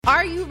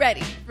Are you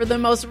ready for the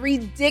most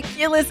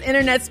ridiculous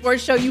internet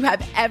sports show you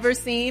have ever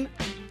seen?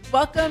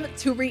 Welcome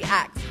to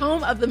Reacts,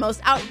 home of the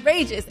most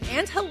outrageous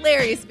and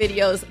hilarious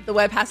videos the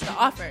web has to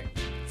offer.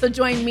 So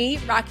join me,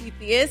 Rocky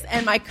Theus,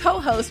 and my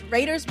co-host,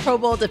 Raiders Pro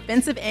Bowl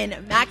defensive end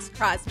Max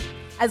Crosby,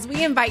 as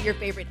we invite your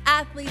favorite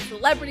athletes,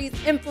 celebrities,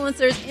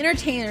 influencers,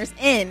 entertainers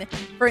in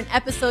for an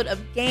episode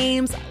of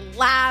games,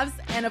 laughs,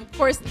 and of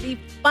course, the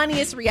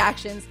funniest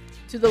reactions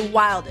to the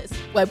wildest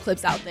web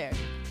clips out there.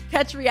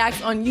 Catch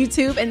Reacts on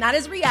YouTube, and that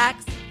is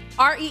Reacts,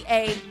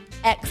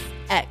 REAXX.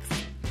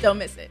 Don't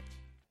miss it.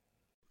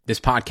 This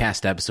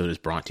podcast episode is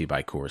brought to you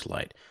by Coors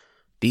Light.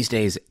 These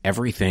days,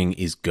 everything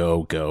is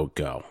go, go,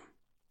 go.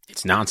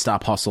 It's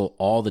nonstop hustle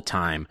all the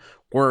time.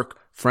 Work,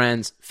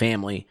 friends,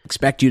 family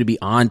expect you to be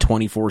on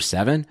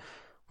 24/7.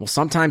 Well,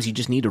 sometimes you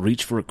just need to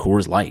reach for a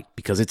Coors Light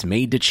because it's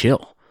made to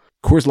chill.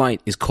 Coors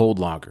Light is cold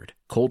lagered,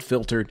 cold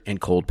filtered,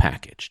 and cold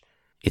packaged.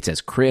 It's as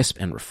crisp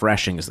and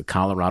refreshing as the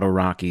Colorado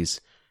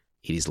Rockies.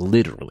 It is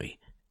literally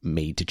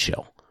made to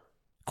chill.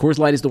 Coors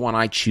Light is the one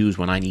I choose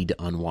when I need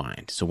to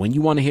unwind. So when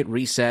you want to hit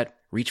reset,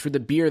 reach for the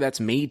beer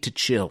that's made to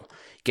chill.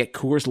 Get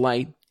Coors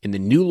Light in the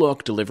new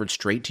look delivered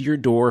straight to your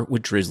door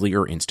with Drizzly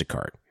or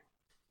Instacart.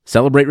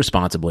 Celebrate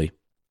responsibly.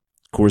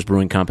 Coors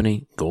Brewing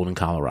Company, Golden,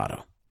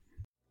 Colorado.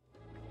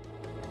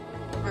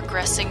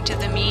 Regressing to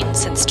the mean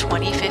since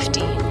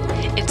 2015,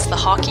 it's the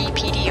Hockey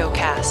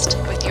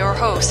PDOcast with your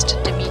host,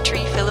 Dmitry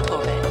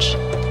Filipovich.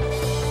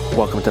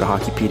 Welcome to the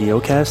Hockey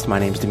PDOcast. My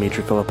name is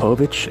Dmitry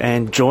Filipovich,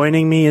 and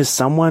joining me is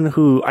someone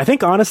who I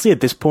think honestly at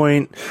this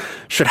point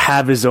should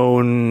have his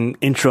own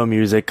intro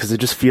music because it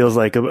just feels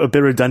like a bit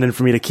redundant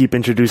for me to keep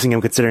introducing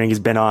him considering he's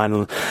been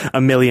on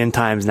a million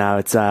times now.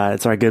 It's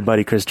our good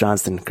buddy Chris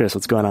Johnston. Chris,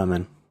 what's going on,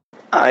 man?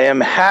 I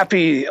am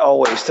happy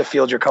always to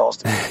field your calls.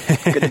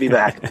 Good to be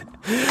back.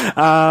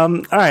 All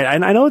right.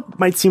 I know it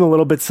might seem a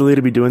little bit silly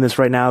to be doing this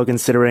right now,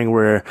 considering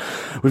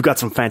we've got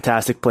some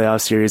fantastic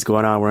playoff series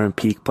going on. We're in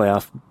peak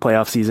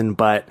playoff season,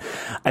 but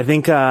I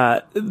think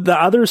the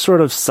other sort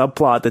of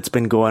subplot that's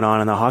been going on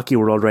in the hockey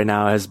world right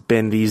now has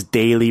been these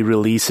daily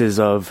releases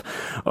of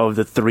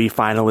the three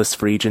finalists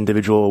for each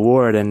individual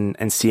award,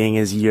 and seeing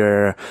as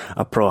you're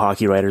a Pro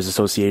Hockey Writers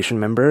Association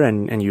member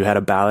and you had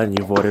a ballot and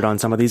you voted on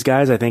some of these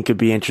guys, I think it'd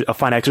be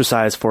a fun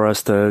exercise for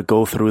us to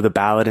go through the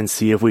ballot and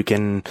see if we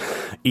can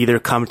either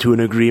come to an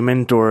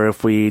agreement or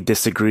if we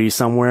disagree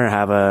somewhere,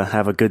 have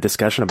a good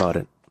discussion about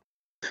it.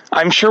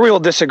 I'm sure we will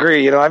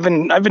disagree. You know, I've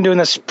been doing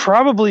this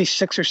probably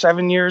 6 or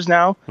 7 years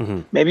now,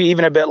 maybe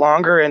even a bit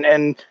longer,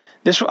 and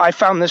I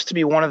found this to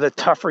be one of the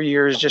tougher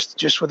years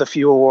just with a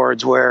few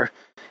awards where,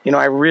 you know,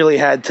 I really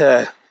had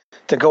to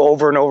go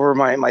over and over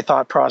my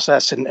thought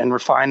process and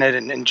refine it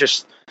and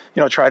just,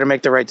 you know, try to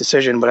make the right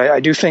decision. But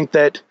I do think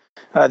that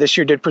this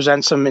year did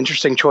present some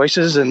interesting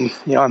choices, and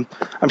you know,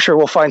 I'm sure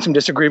we'll find some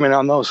disagreement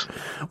on those.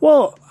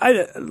 Well,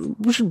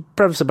 we should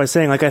preface it by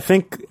saying, like, I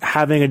think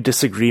having a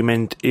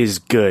disagreement is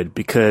good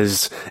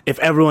because if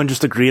everyone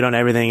just agreed on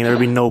everything, there would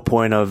be no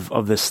point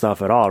of this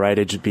stuff at all, right?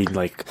 It'd just be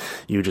like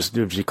it would just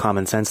be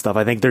common sense stuff.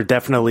 I think there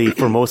definitely,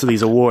 for most of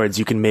these awards,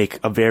 you can make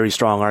a very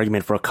strong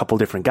argument for a couple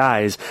different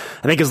guys.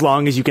 I think as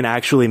long as you can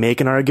actually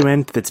make an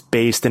argument that's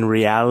based in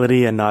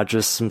reality and not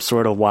just some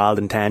sort of wild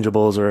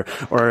intangibles,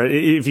 or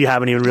if you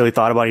haven't even really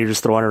thought about it, you're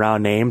just throwing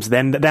around names,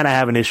 then I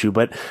have an issue.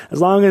 But as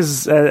long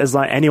as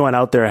anyone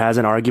out there has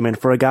an argument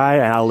for a guy,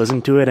 and I'll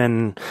listen to it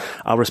and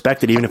I'll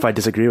respect it even if I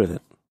disagree with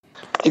it.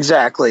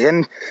 Exactly.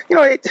 And you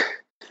know,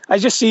 I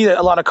just see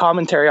a lot of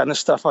commentary on this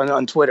stuff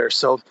on Twitter,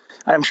 so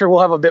I'm sure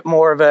we'll have a bit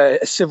more of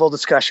a civil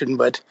discussion,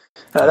 but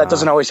that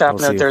doesn't always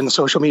happen out there in the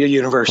social media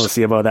universe. We'll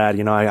see about that.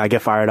 You know, I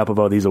get fired up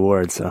about these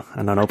awards, so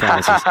I know no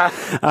promises.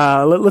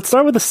 Let's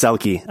start with the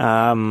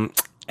Selke.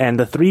 And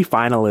the three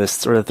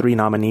finalists, or the three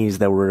nominees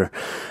that were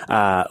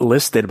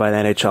listed by the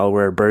NHL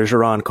were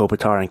Bergeron,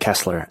 Kopitar, and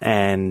Kessler.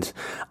 And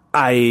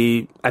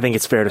I think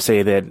it's fair to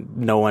say that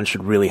no one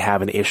should really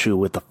have an issue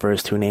with the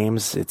first two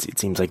names. It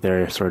seems like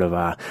they're sort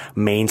of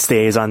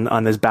mainstays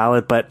on this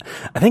ballot. But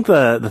I think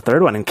the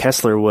third one in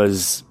Kessler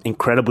was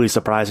incredibly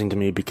surprising to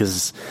me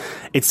because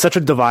it's such a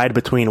divide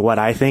between what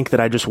I think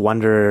that I just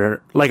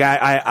wonder, like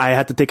I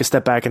had to take a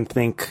step back and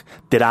think,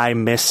 did I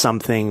miss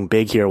something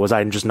big here? Was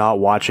I just not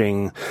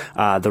watching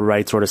the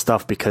right sort of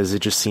stuff because it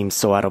just seems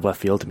so out of left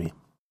field to me?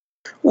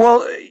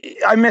 Well,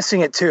 I'm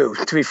missing it too,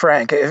 to be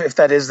frank, if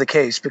that is the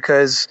case,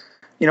 because,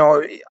 you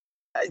know,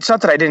 it's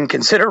not that I didn't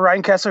consider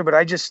Ryan Kessler, but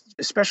I just,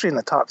 especially in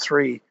the top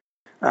three,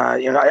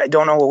 you know, I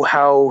don't know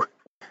how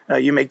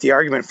you make the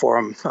argument for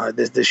him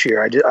this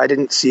year. I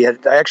didn't see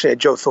it. I actually had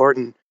Joe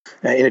Thornton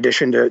in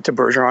addition to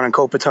Bergeron and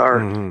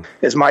Kopitar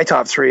as my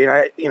top three. And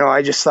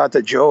I just thought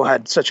that Joe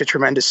had such a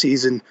tremendous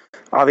season,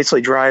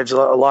 obviously drives a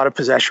lot of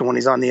possession when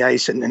he's on the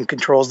ice and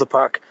controls the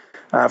puck.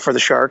 For the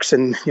Sharks,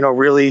 and you know,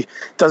 really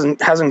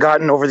hasn't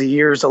gotten over the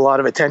years a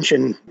lot of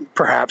attention,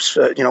 perhaps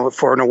you know,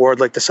 for an award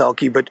like the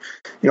Selke, but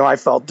you know, I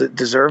felt that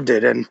deserved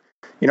it. And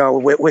you know,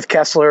 with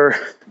Kessler,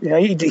 you know,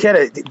 he had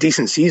a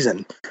decent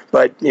season,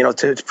 but you know,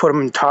 to put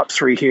him in top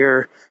three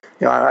here,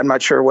 you know, I'm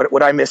not sure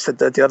what I missed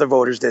that the other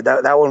voters did.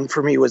 That one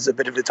for me was a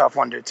bit of a tough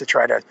one to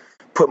try to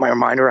put my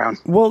mind around.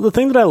 Well, the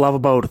thing that I love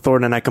about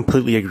Thornton, and I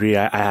completely agree,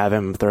 I have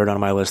him third on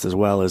my list as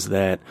well, is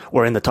that,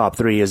 or in the top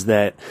three, is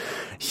that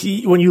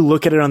when you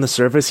look at it on the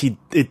surface,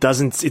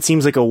 it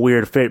seems like a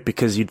weird fit,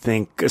 because you'd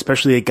think,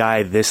 especially a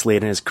guy this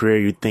late in his career,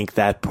 you'd think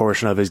that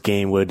portion of his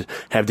game would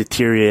have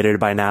deteriorated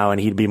by now and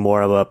he'd be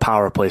more of a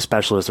power play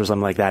specialist or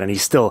something like that. And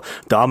he's still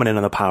dominant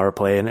on the power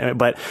play.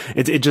 But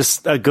it's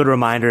just a good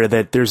reminder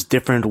that there's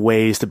different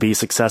ways to be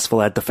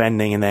successful at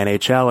defending in the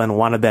NHL. And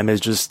one of them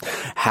is just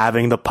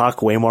having the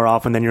puck way more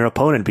often than your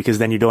opponent, because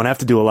then you don't have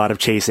to do a lot of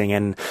chasing.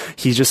 And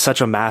he's just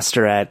such a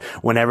master at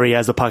whenever he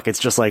has the puck. It's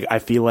just like, I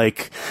feel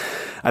like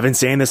I've been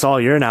saying this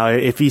all year now.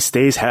 If he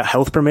stays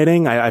health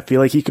permitting, I feel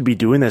like he could be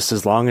doing this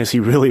as long as he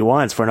really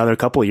wants, for another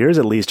couple of years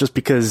at least, just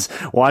because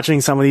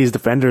watching some of these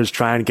defenders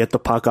try and get the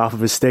puck off of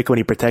his stick when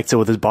he protects it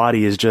with his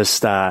body is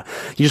just,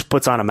 he just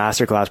puts on a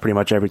masterclass pretty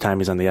much every time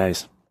he's on the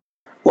ice.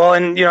 Well,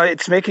 and,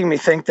 it's making me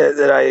think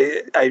that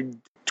I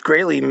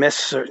greatly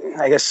miss,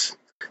 I guess,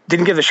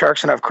 didn't give the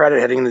Sharks enough credit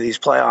heading into these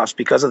playoffs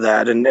because of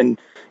that. And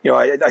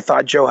I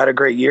thought Joe had a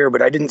great year,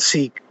 but I didn't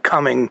see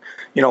coming,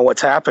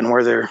 what's happened,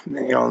 where they're,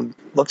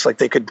 looks like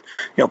they could,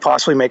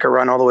 possibly make a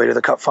run all the way to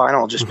the Cup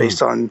final, just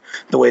based on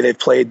the way they've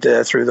played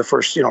through the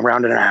first,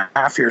 round and a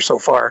half here so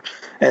far.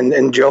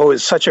 And Joe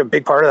is such a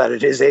big part of that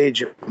at his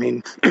age. I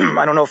mean,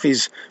 I don't know if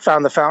he's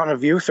found the fountain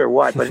of youth or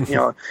what, but,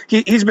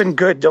 he's been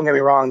good, don't get me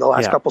wrong, the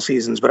last couple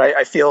seasons, but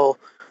I feel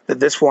that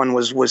this one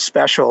was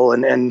special.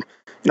 And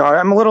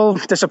I'm a little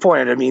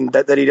disappointed. I mean,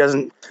 that he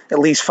doesn't at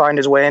least find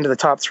his way into the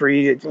top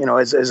three, as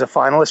a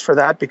finalist for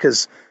that,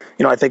 because,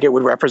 I think it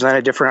would represent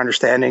a different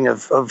understanding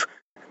of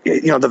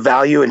the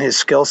value in his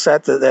skill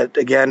set that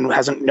again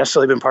hasn't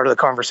necessarily been part of the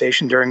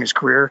conversation during his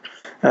career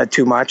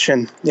too much.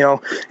 And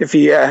if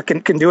he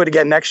can do it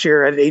again next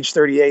year at age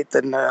 38,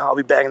 then I'll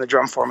be banging the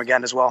drum for him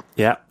again as well.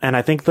 Yeah, and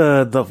I think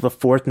the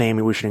fourth name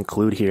we should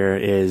include here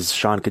is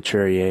Sean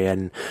Couturier,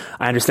 and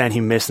I understand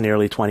he missed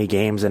nearly 20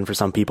 games, and for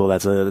some people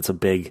that's a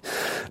big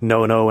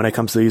no when it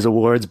comes to these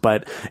awards.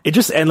 But it's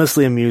just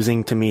endlessly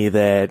amusing to me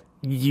that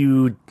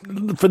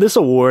for this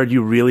award,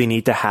 you really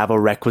need to have a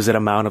requisite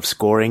amount of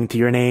scoring to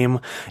your name,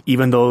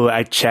 even though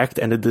I checked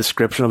and the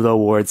description of the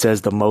award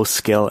says the most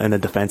skill in the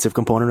defensive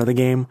component of the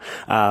game.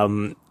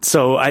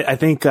 So I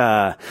think,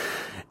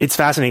 it's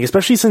fascinating,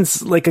 especially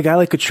since like a guy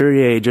like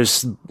Couturier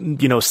just,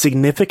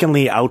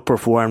 significantly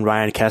outperformed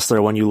Ryan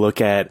Kesler when you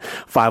look at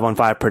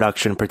 5-on-5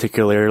 production,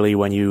 particularly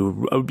when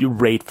you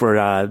rate for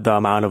the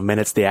amount of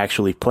minutes they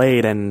actually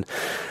played. And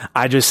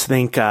I just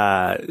think,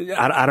 I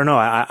don't know,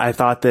 I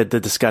thought that the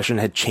discussion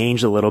had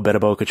changed a little bit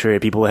about Couturier.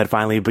 People had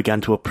finally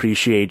begun to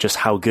appreciate just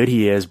how good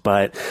he is,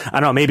 but I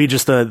don't know, maybe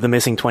just the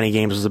missing 20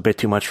 games was a bit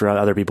too much for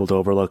other people to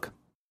overlook.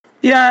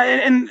 Yeah,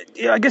 and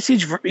I guess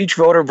each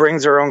voter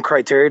brings their own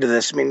criteria to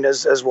this. I mean,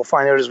 as we'll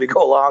find out as we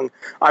go along,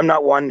 I'm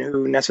not one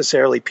who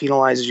necessarily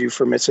penalizes you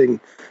for missing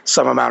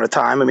some amount of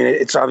time. I mean,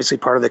 it's obviously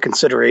part of the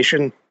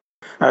consideration,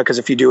 because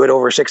if you do it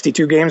over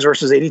 62 games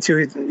versus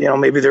 82,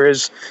 maybe there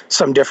is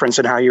some difference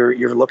in how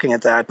you're looking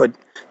at that. But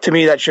to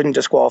me, that shouldn't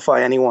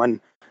disqualify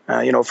anyone,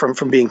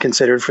 from being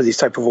considered for these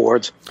type of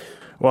awards.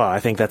 Well,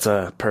 I think that's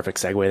a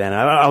perfect segue then.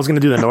 I was going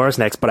to do the Norris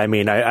next, but I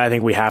mean, I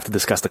think we have to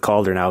discuss the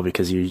Calder now,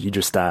 because you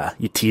just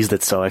you teased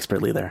it so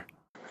expertly there.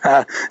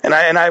 And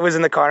I was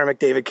in the Connor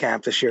McDavid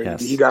camp this year.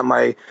 Yes. He got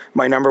my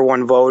number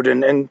one vote,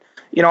 and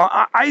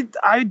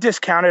I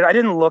discounted. I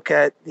didn't look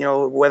at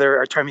whether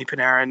Artemi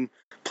Panarin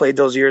played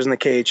those years in the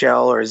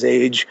KHL or his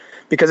age,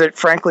 because it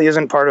frankly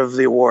isn't part of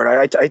the award.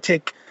 I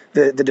take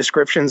the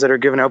descriptions that are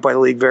given out by the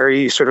league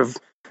very sort of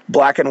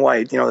black and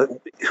white.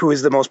 Who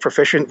is the most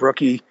proficient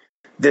rookie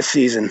this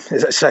season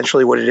is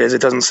essentially what it is.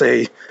 It doesn't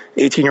say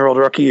 18-year-old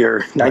rookie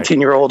or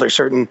 19-year-old or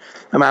certain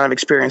amount of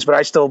experience, but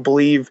I still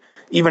believe,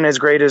 even as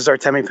great as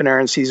Artemi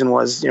Panarin's season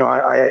was,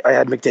 I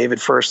had McDavid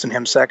first and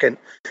him second.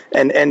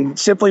 And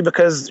simply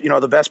because,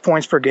 the best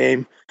points per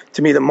game,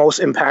 to me, the most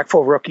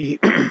impactful rookie,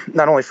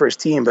 not only for his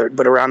team,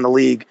 but around the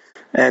league.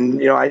 And,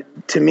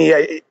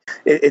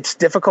 it's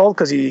difficult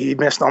because he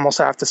missed almost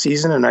half the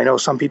season, and I know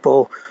some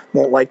people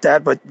won't like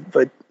that, but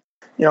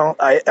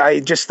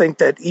I just think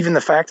that even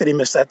the fact that he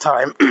missed that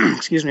time,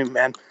 excuse me,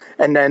 man,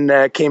 and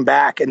then came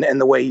back and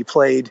the way he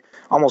played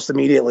almost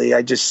immediately,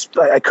 I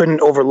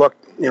couldn't overlook,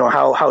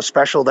 how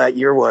special that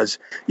year was,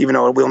 even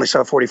though we only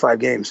saw 45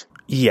 games.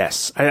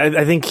 Yes.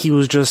 I think he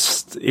was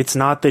just, it's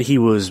not that he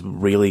was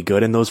really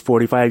good in those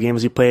 45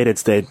 games he played,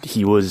 it's that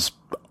he was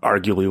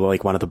arguably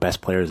like one of the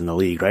best players in the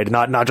league, right?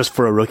 Not just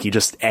for a rookie,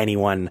 just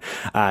anyone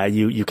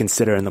you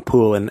consider in the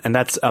pool, and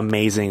that's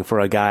amazing for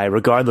a guy,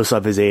 regardless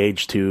of his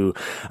age, to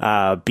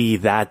be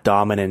that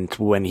dominant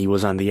when he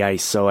was on the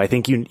ice. So I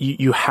think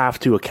you have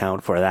to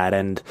account for that,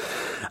 and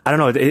I don't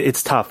know,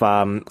 it's tough.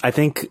 I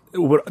think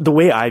the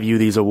way I view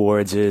these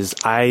awards is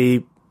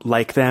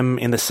like them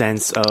in the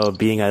sense of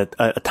being a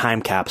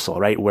time capsule,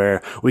 right?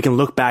 Where we can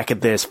look back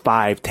at this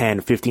 5,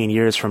 10, 15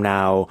 years from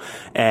now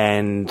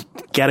and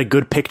get a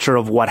good picture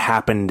of what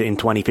happened in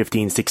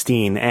 2015,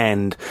 16.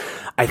 And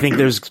I think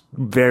there's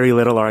very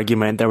little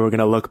argument that we're going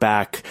to look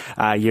back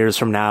years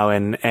from now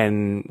and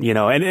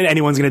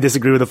anyone's going to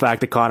disagree with the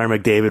fact that Connor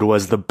McDavid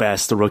was the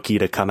best rookie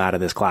to come out of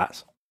this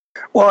class.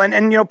 Well,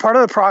 and part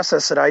of the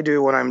process that I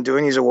do when I'm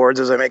doing these awards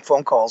is I make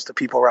phone calls to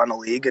people around the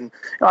league, and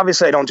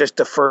obviously I don't just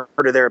defer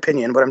to their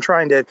opinion, but I'm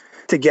trying to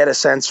get a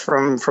sense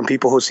from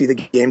people who see the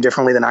game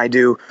differently than I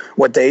do,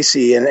 what they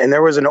see, and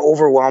there was an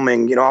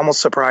overwhelming,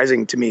 almost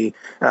surprising to me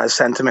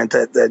sentiment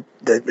that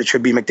it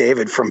should be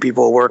McDavid from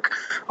people who work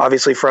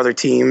obviously for other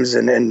teams,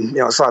 and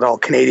it's not all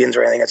Canadians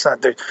or anything. It's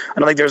not there. I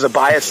don't think there's a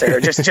bias there.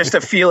 just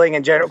a feeling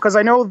in general, because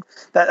I know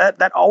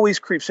that always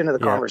creeps into the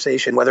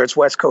conversation, whether it's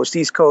West Coast,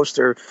 East Coast,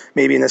 or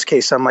maybe in this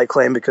case some might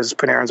claim because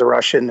Panarin's a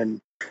Russian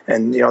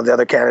and the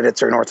other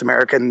candidates are North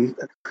American,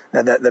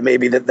 that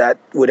maybe that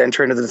would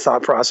enter into the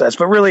thought process.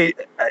 But really,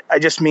 I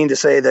just mean to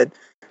say that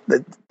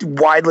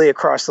widely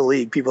across the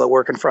league, people that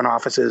work in front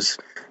offices,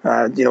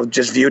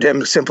 just viewed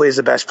him simply as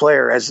the best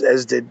player,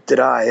 as did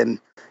I, and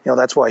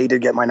that's why he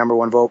did get my number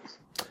one vote.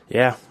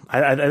 Yeah,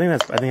 I think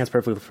that's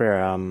perfectly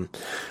fair.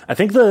 I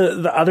think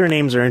the other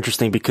names are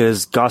interesting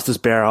because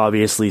Gostisbehere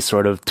obviously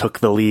sort of took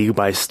the league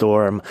by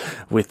storm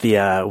with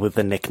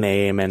the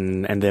nickname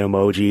and the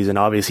emojis, and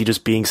obviously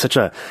just being such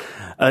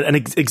an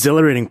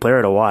exhilarating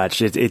player to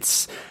watch.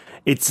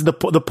 It's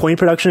the point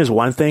production is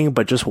one thing,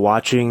 but just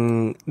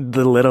watching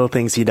the little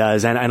things he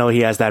does, and I know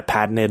he has that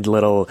patented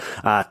little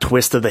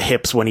twist of the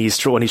hips when he's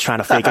trying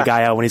to fake a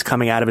guy out when he's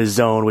coming out of his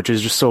zone, which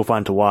is just so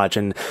fun to watch.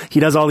 And he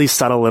does all these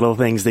subtle little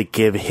things that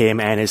give him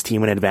and his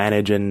team an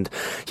advantage. And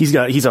he's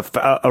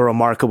a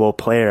remarkable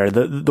player.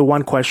 The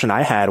one question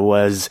I had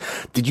was,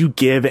 did you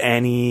give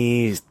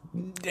any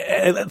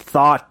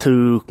thought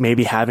to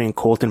maybe having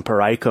Colton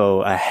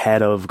Parayko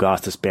ahead of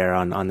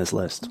Gostisbehere on this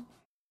list?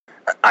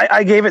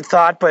 I gave it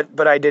thought,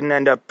 but I didn't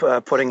end up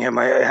putting him.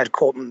 I had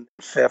Colton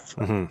fifth,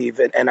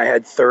 and I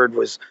had third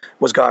was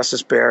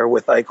Gostisbehere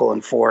with Eichel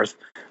in fourth.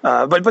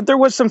 But there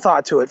was some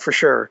thought to it for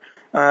sure.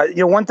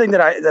 One thing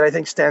that I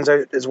think stands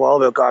out as well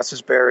about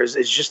Gostisbehere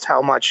is just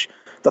how much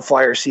the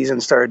Flyers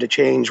season started to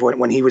change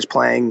when he was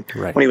playing,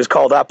 right, when he was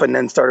called up and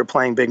then started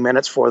playing big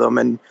minutes for them,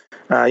 and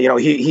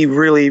he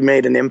really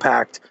made an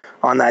impact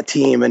on that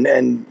team,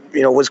 and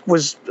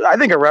was I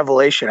think a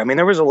revelation. I mean,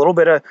 there was a little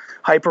bit of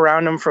hype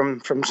around him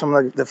from some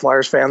of the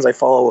Flyers fans I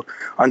follow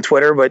on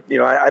Twitter, but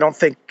I don't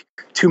think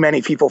too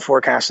many people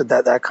forecasted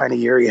that kind of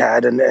year he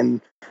had,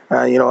 and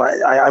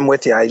I'm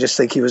with you. I just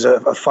think he was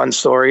a fun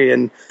story,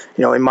 and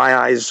in my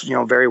eyes,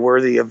 very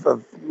worthy of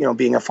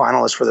being a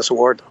finalist for this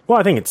award. Well,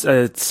 I think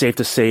it's safe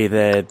to say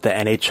that the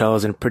NHL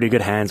is in pretty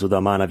good hands with the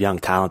amount of young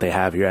talent they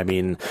have here. I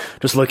mean,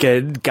 just look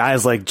at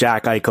guys like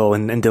Jack Eichel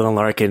and Dylan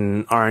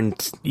Larkin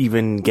aren't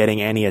even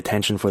getting any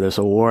attention for this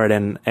award,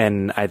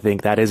 and I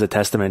think that is a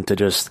testament to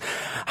just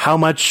how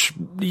much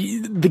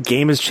the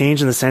game has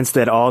changed in the sense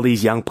that all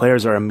these young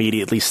players are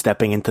immediately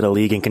stepping into the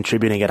league and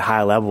contributing at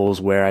high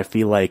levels, where I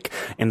feel like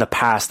in the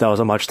past that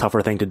was a much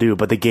tougher thing to do,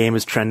 but the game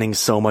is trending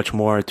so much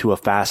more to a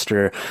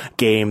faster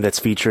game that's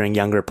featuring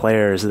younger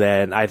players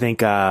that I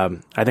think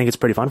it's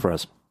pretty fun for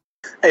us.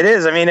 It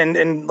is. I mean,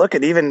 and look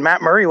at even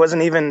Matt Murray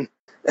wasn't even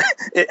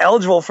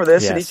eligible for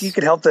this, yes, and he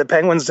could help the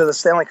Penguins to the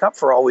Stanley Cup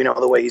for all we know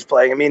the way he's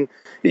playing. I mean,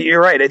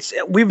 you're right.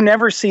 We've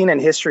never seen in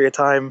history a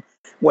time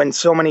when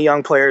so many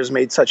young players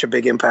made such a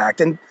big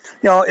impact. And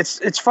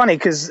it's funny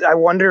because I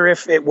wonder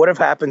if it would have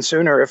happened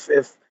sooner if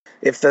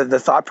the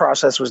thought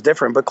process was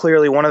different. But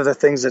clearly one of the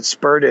things that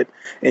spurred it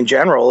in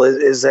general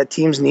is that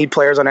teams need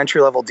players on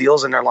entry-level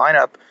deals in their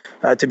lineup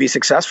to be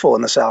successful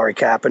in the salary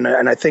cap. And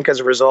I think as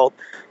a result,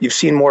 you've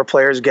seen more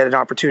players get an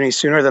opportunity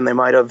sooner than they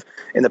might have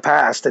in the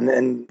past.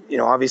 And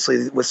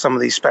obviously with some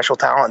of these special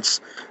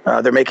talents,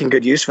 they're making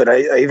good use of it.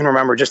 I even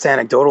remember just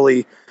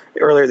anecdotally,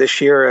 earlier this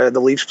year,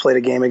 the Leafs played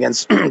a game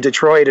against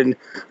Detroit, and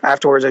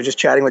afterwards I was just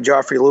chatting with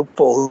Joffrey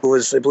Lupul, who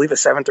was, I believe, a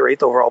 7th or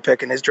 8th overall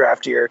pick in his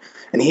draft year,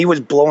 and he was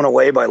blown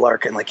away by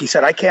Larkin. Like he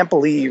said, I can't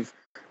believe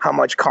how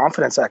much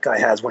confidence that guy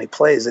has when he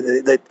plays.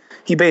 That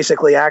he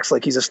basically acts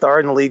like he's a star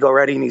in the league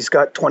already, and he's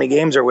got 20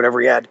 games or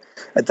whatever he had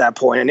at that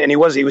point. And he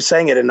was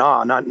saying it in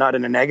awe, not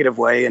in a negative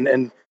way.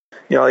 And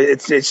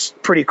it's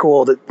pretty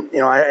cool that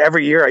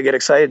every year I get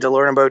excited to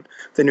learn about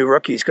the new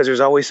rookies, because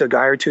there's always a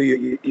guy or two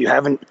you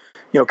haven't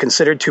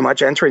considered too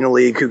much entering the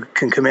league who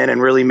can come in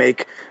and really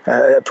make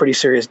a pretty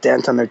serious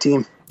dent on their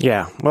team.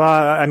 Yeah. Well,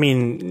 I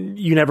mean,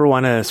 you never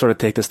want to sort of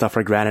take this stuff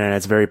for granted, and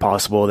it's very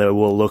possible that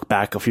we'll look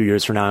back a few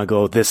years from now and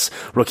go, this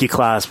rookie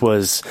class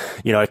was,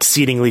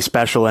 exceedingly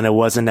special, and it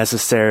wasn't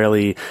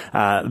necessarily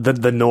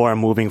the norm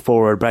moving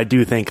forward. But I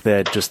do think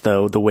that just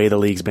the way the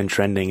league's been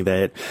trending,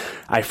 that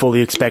I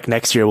fully expect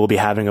next year we'll be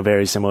having a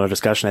very similar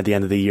discussion at the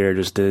end of the year,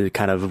 just to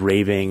kind of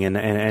raving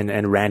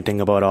and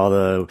ranting about all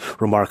the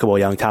remarkable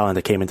young talent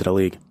that came into the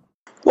league.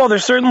 Well,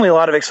 there's certainly a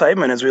lot of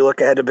excitement as we look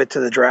ahead a bit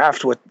to the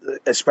draft, with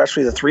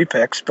especially the 3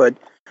 picks. But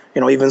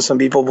even some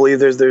people believe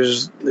there's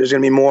going to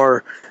be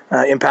more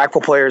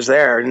impactful players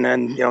there, and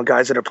then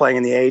guys that are playing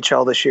in the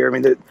AHL this year. I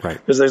mean,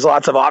 there's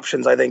lots of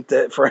options, I think,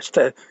 that for us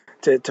to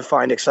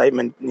find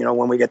excitement,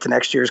 when we get to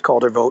next year's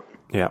Calder vote.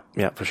 Yeah,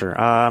 for sure.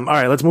 All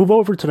right, let's move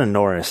over to the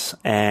Norris,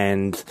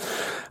 and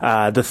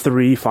the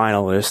three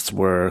finalists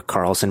were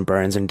Karlsson,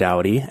 Burns, and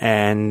Doughty,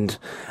 and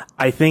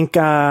I think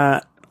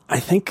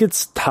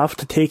it's tough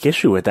to take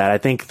issue with that. I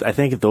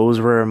think those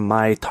were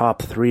my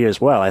top three as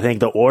well. I think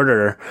the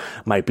order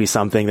might be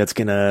something that's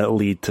going to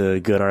lead to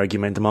good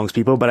argument amongst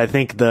people, but I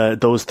think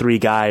those three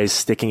guys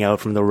sticking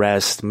out from the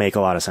rest make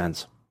a lot of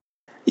sense.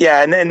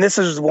 Yeah, and this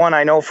is one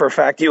I know for a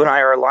fact you and I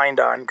are aligned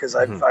on, because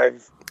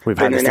We've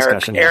been an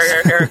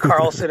Erik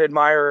Karlsson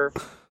admirer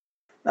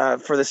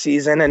for the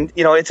season, and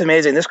it's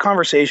amazing. This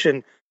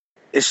conversation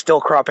is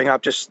still cropping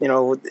up, just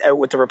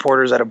with the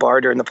reporters at a bar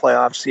during the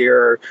playoffs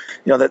here.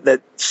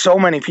 That so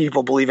many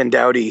people believe in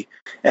Doughty,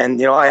 and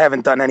I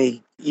haven't done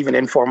any even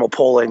informal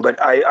polling, but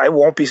I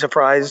won't be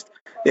surprised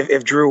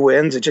if Drew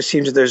wins. It just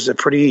seems that there's a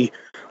pretty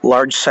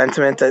large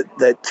sentiment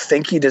that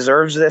think he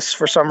deserves this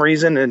for some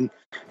reason, and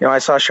I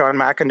saw Sean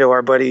McIndoe,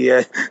 our buddy,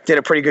 did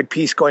a pretty good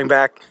piece going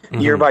back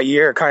year by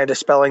year, kind of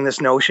dispelling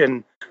this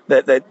notion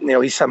that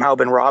he's somehow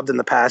been robbed in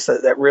the past,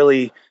 that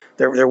really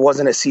there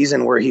wasn't a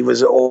season where he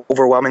was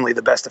overwhelmingly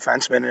the best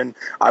defenseman, and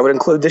I would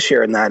include this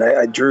year in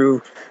that.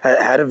 Drew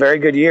had a very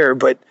good year,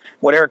 but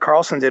what Erik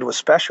Karlsson did was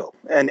special,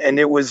 and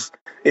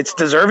it's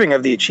deserving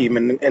of the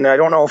achievement, and I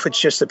don't know if it's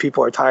just that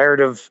people are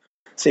tired of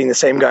seeing the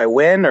same guy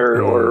win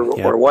or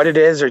what it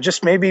is, or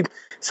just maybe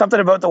something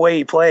about the way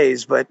he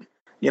plays, but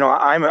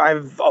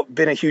I've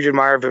been a huge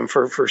admirer of him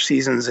for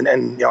seasons,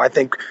 and I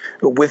think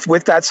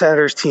with that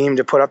Senators team,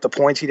 to put up the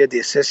points he did, the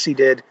assists he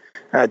did,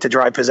 to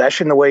drive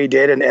possession the way he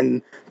did,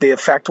 and the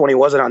effect when he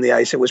wasn't on the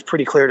ice, it was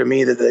pretty clear to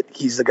me that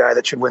he's the guy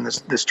that should win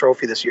this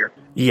trophy this year.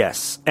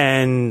 Yes,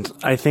 and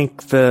I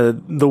think the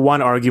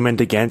one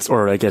argument against,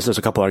 or I guess there's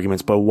a couple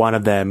arguments, but one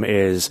of them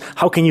is,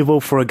 how can you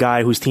vote for a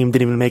guy whose team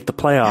didn't even make the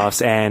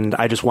playoffs? And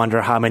I just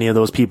wonder how many of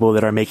those people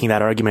that are making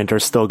that argument are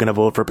still going to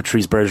vote for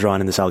Patrice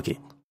Bergeron in the Selke.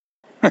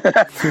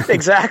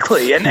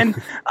 Exactly, and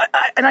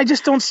I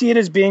just don't see it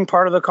as being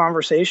part of the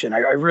conversation. I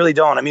really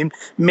don't. I mean,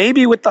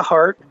 maybe with the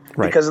Hart,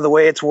 because of the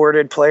way it's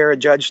worded, player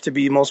adjudged to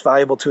be most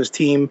valuable to his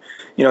team.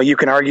 You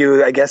can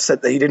argue, I guess,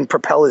 that he didn't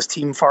propel his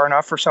team far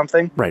enough or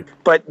something. Right.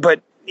 But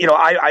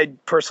I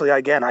personally,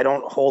 again, I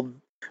don't hold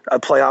a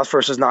playoffs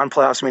versus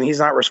non-playoffs. I mean, he's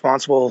not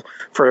responsible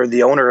for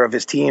the owner of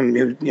his team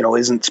who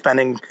isn't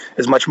spending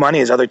as much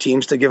money as other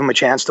teams to give him a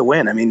chance to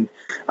win. I mean,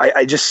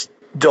 I just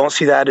don't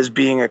see that as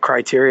being a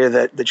criteria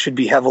that should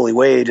be heavily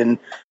weighed. And,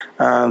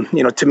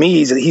 to me,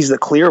 he's the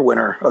clear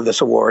winner of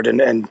this award.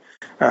 And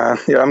I'm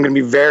going to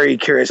be very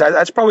curious.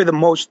 That's probably the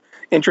most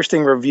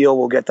interesting reveal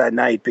we'll get that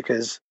night,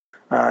 because,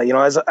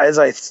 as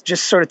I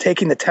just sort of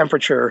taking the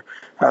temperature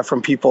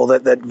from people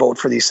that vote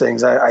for these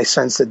things, I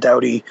sense that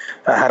Doughty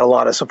had a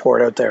lot of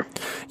support out there.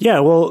 Yeah,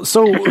 well,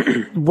 so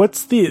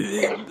what's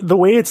the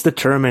way it's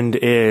determined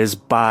is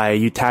by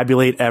you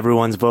tabulate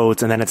everyone's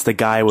votes, and then it's the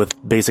guy with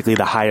basically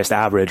the highest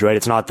average, right?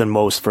 It's not the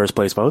most first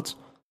place votes?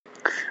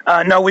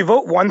 No, we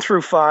vote 1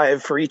 through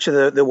 5 for each of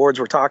the awards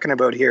we're talking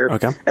about here.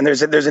 Okay. And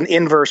there's an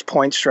inverse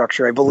point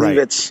structure. I believe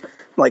it's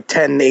like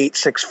 10, 8,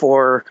 6,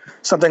 4,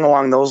 something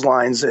along those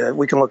lines.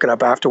 We can look it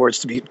up afterwards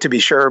to be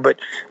sure. But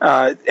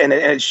and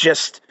it's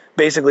just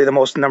basically the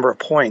most number of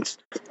points.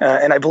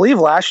 And I believe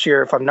last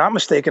year, if I'm not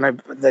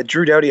mistaken, that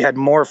Drew Doughty had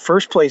more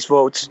first place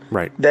votes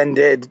than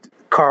did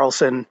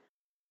Karlsson.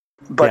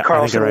 But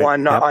Karlsson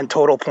won on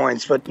total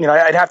points. But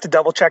I'd have to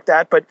double check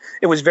that. But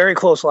it was very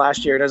close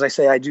last year. And as I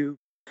say, I do.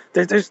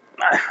 I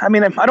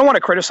don't want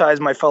to criticize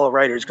my fellow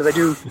writers, because I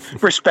do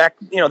respect,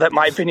 that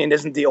my opinion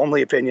isn't the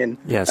only opinion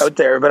out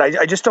there. But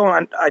I just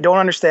don't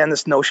understand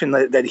this notion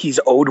that he's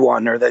owed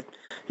one, or that,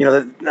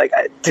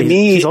 to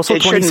me, he's also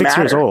it 26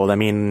 years old. I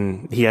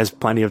mean, he has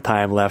plenty of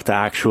time left to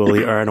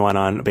actually earn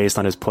one based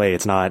on his play.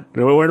 It's not,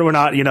 we're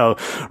not,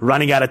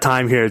 running out of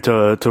time here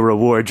to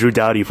reward Drew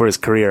Doughty for his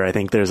career. I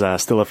think there's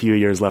still a few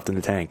years left in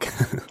the tank.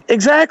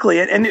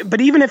 Exactly. But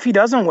even if he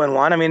doesn't win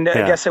one, I mean,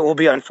 I guess it will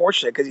be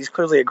unfortunate, because he's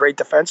clearly a great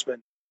defenseman.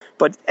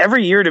 But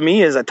every year to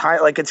me is a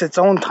time, like it's its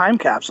own time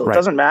capsule. It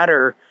doesn't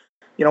matter.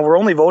 We're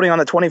only voting on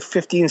the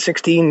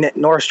 2015-16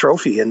 Norris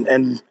Trophy,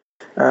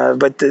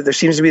 but there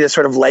seems to be this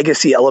sort of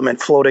legacy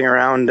element floating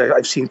around.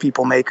 I've seen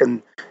people make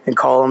in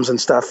columns and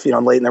stuff,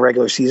 late in the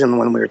regular season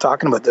when we were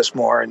talking about this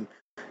more. And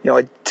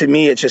to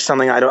me, it's just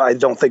something I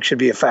don't think should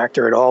be a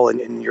factor at all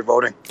in your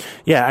voting.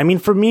 Yeah, I mean,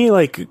 for me,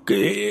 like,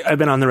 I've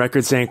been on the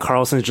record saying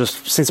Karlsson's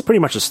just, since pretty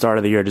much the start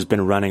of the year, just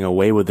been running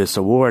away with this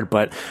award.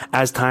 But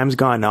as time's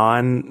gone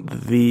on,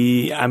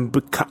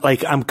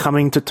 I'm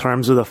coming to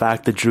terms with the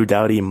fact that Drew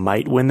Doughty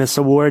might win this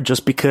award,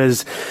 just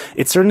because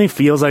it certainly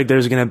feels like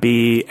there's going to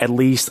be at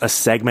least a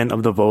segment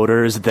of the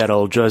voters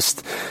that'll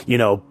just,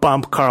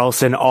 bump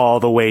Karlsson all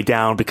the way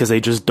down, because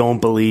they just don't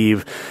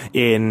believe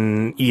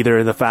in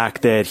either the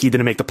fact that he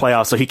didn't make the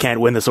playoffs, so he can't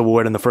win this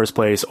award in the first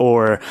place,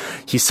 or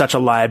he's such a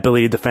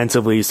liability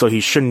defensively, so he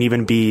shouldn't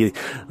even be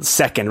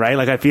second, right?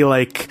 Like, I feel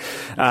like,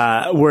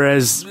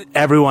 whereas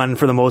everyone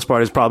for the most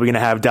part is probably going to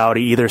have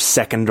Doughty either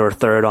second or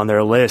third on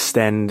their list,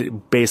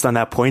 and based on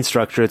that point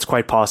structure, it's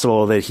quite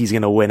possible that he's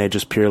going to win it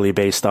just purely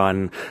based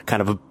on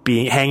kind of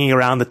hanging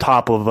around the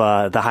top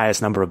of the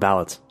highest number of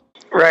ballots.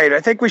 Right.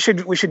 I think we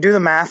should do the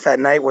math that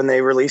night when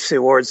they release the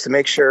awards to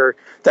make sure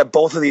that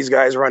both of these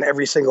guys are on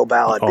every single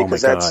ballot,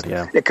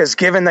 because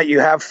given that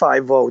you have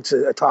 5 votes,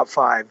 a top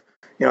 5,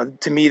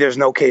 to me, there's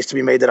no case to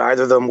be made that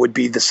either of them would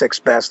be the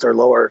 6th best or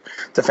lower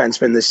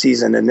defenseman this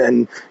season.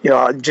 And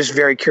I'm just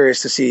very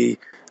curious to see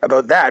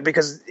about that,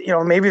 because,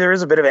 maybe there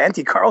is a bit of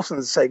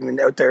anti-Karlsson segment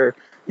out there,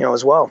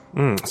 as well.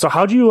 So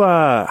how'd you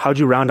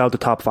round out the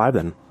top 5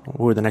 then?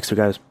 Who were the next 2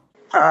 guys?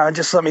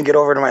 Just let me get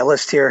over to my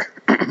list here.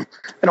 I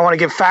don't want to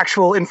give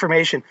factual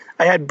information.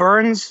 I had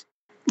Burns,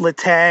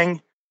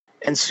 Letang,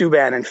 and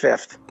Subban in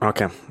 5th.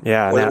 Okay,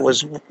 yeah,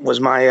 was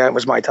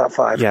my top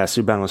 5. Yeah,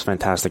 Subban was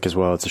fantastic as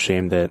well. It's a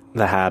shame that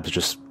the Habs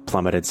just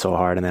plummeted so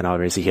hard, and then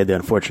obviously he had the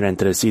unfortunate end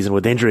to the season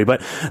with injury.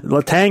 But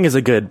Letang is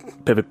a good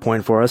pivot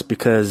point for us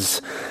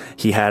because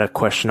he had a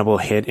questionable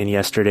hit in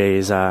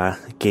yesterday's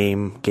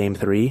game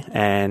 3,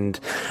 and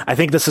I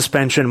think the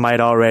suspension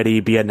might already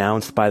be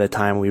announced by the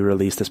time we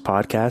release this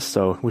podcast,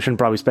 so we shouldn't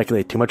probably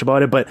speculate too much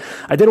about it. But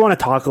I did want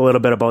to talk a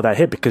little bit about that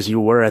hit because you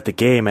were at the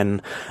game,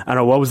 and I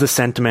don't know, what was the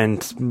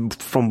sentiment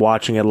from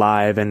watching it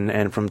live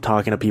and from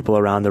talking to people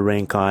around the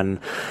rink on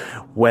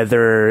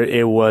whether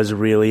it was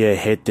really a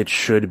hit that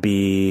should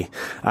be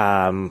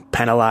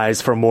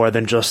penalized for more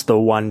than just the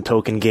one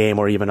token game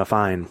or even a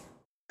fine?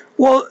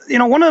 Well,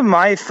 one of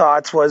my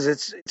thoughts was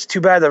it's too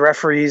bad the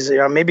referees,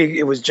 maybe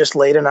it was just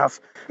late enough.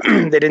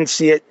 They didn't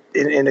see it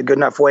in a good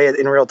enough way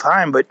in real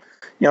time, but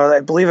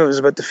I believe it was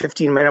about the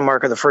 15-minute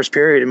mark of the first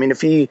period. I mean,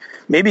 if he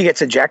maybe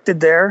gets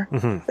ejected there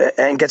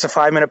and gets a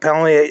 5-minute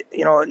penalty,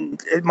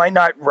 it might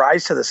not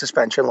rise to the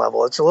suspension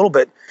level. It's a little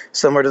bit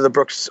similar to the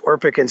Brooks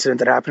Orpik incident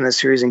that happened in the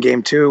series in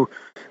Game 2,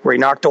 where he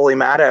knocked Olli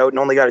Matt out and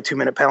only got a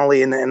 2-minute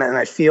penalty. And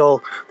I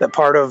feel that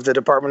part of the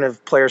Department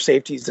of Player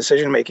Safety's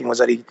decision-making was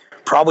that he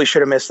probably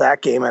should have missed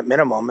that game at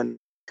minimum and,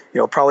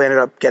 probably ended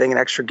up getting an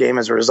extra game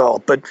as a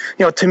result. But,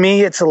 to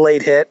me, it's a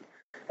late hit.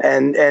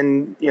 And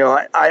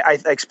I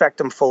expect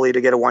him fully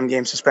to get a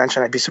 1-game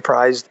suspension. I'd be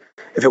surprised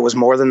if it was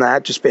more than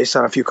that, just based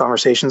on a few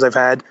conversations I've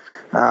had.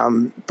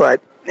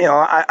 But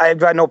I've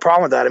got no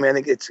problem with that. I mean, I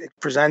think it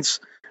presents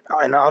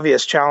an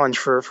obvious challenge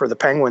for the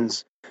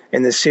Penguins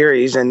in this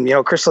series. And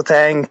Chris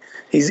Letang,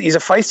 he's a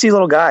feisty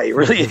little guy.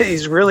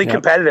 He's really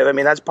competitive. I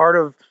mean, that's part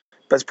of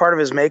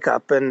his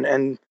makeup.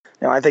 And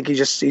I think he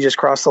just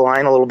crossed the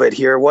line a little bit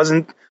here. It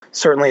wasn't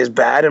certainly as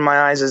bad in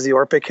my eyes as the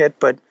Orpik hit,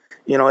 but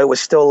it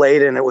was still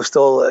late and it was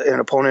still an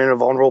opponent in a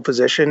vulnerable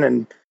position.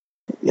 And,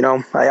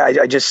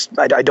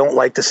 I don't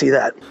like to see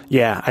that.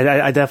 Yeah,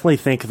 I definitely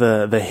think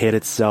the hit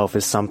itself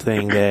is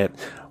something that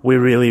we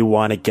really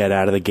want to get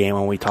out of the game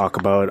when we talk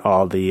about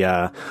all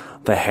the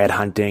head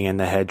hunting and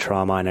the head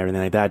trauma and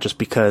everything like that, just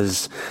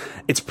because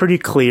it's pretty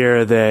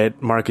clear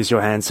that Marcus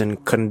Johansson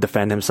couldn't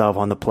defend himself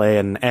on the play,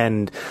 and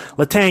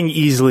Letang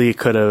easily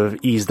could have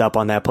eased up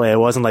on that play. It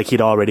wasn't like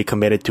he'd already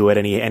committed to it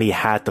and he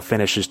had to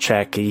finish his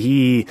check.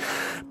 He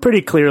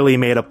pretty clearly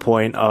made a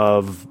point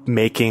of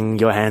making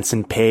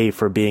Johansson pay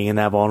for being in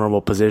that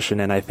vulnerable position,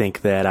 and I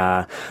think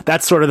that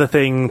that's sort of the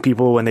thing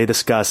people, when they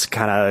discuss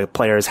kind of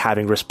players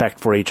having respect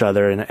for each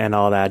other and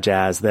all that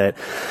jazz, that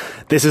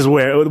this is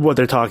what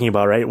they're talking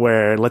about, right?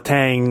 Where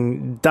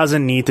Letang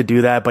doesn't need to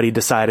do that, but he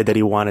decided that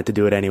he wanted to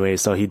do it anyway,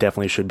 so he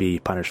definitely should be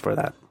punished for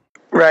that.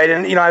 Right,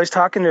 and I was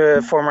talking to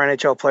a former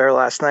NHL player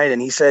last night,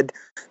 and he said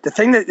the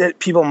thing that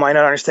people might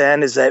not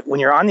understand is that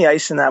when you're on the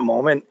ice in that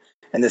moment,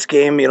 in this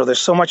game, there's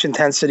so much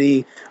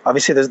intensity.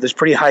 Obviously, there's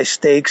pretty high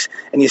stakes,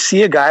 and you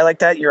see a guy like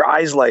that, your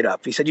eyes light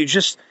up. He said,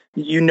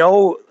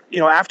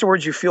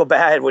 afterwards you feel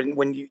bad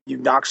when you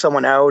knock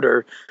someone out,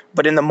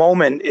 but in the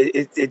moment,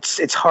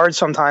 it's hard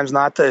sometimes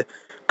not to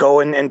go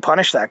and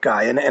punish that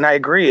guy. And I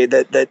agree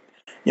that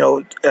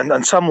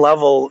on some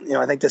level,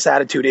 I think this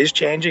attitude is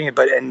changing,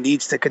 and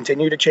needs to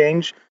continue to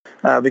change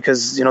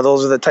because,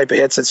 those are the type of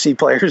hits that see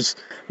players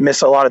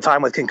miss a lot of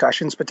time with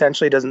concussions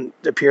potentially. It doesn't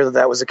appear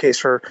that was the case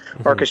for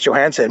Marcus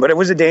Johansson, but it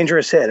was a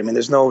dangerous hit. I mean,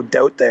 there's no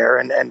doubt there.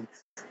 And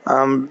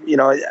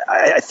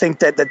I think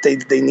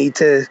that they need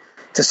to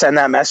send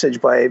that message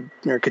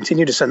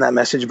continue to send that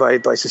message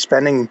by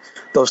suspending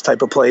those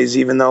type of plays,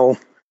 even though,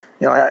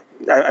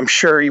 I'm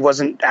sure he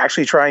wasn't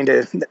actually trying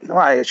to. Well,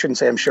 I shouldn't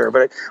say I'm sure,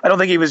 but I don't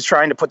think he was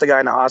trying to put the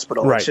guy in the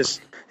hospital. Right. It's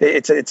just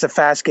it's a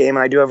fast game,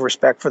 and I do have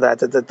respect for that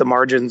the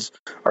margins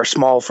are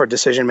small for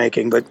decision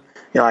making. But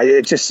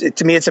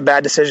to me, it's a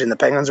bad decision. The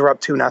Penguins were up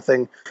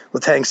 2-0.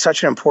 Letang's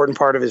such an important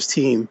part of his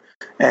team,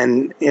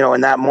 and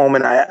in that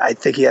moment, I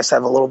think he has to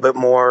have a little bit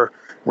more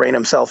rein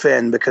himself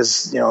in,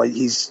 because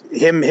he's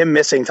him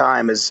missing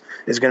time is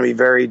going to be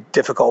very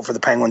difficult for the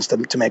Penguins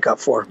to make up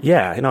for.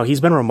 Yeah, he's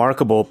been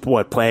remarkable.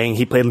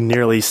 He played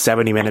nearly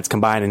 70 minutes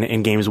combined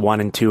in games 1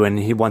 and 2, and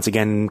he once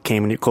again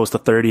came close to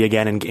 30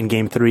 again in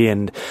game 3.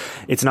 And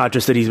it's not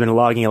just that he's been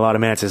logging a lot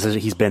of minutes; it's that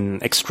he's been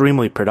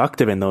extremely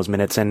productive in those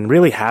minutes, and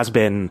really has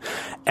been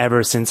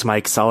ever since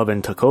Mike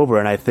Sullivan took over.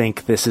 And I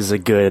think this is a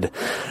good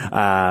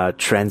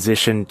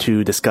transition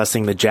to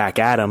discussing the Jack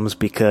Adams,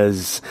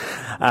 because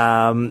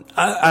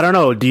I don't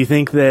know. Do you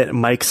think that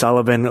Mike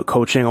Sullivan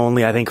coaching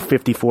only, I think,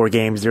 54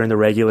 games during the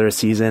regular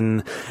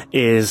season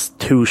is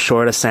too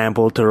short a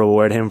sample to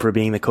reward him for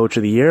being the coach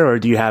of the year, or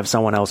do you have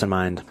someone else in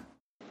mind?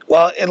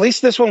 Well, at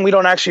least this one we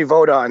don't actually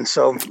vote on,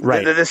 so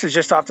right. This is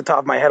just off the top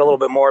of my head a little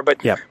bit more.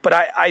 But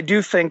I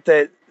do think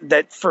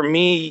that for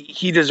me,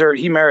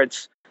 he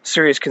merits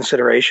serious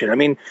consideration. I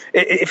mean,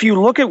 if you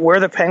look at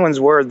where the Penguins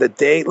were the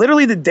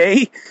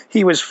day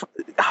he was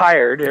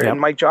hired,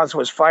 and Mike Johnson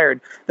was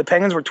fired, the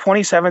Penguins were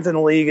 27th in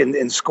the league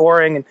in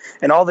scoring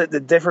and all the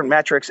different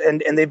metrics,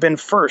 and they've been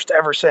first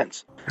ever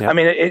since. Yep. I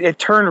mean, it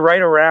turned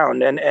right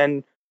around,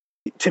 and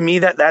to me,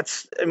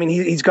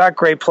 he's got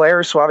great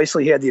players, so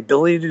obviously he had the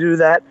ability to do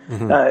that,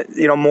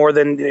 more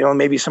than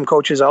maybe some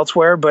coaches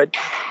elsewhere. But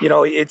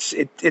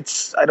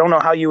it's I don't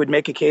know how you would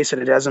make a case that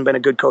it hasn't been a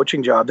good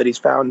coaching job, that he's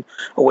found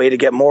a way to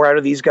get more out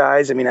of these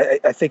guys. I mean,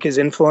 I think his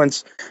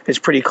influence is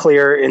pretty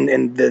clear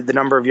in the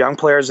number of young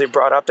players they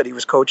brought up that he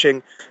was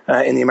coaching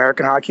in the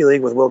American Hockey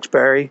League with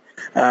Wilkes-Barre,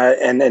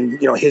 and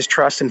his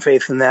trust and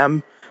faith in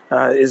them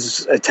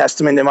is a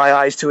testament in my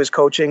eyes to his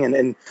coaching,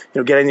 and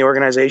getting the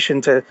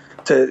organization to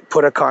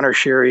put a Connor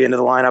Sheary into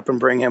the lineup and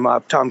bring him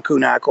up, Tom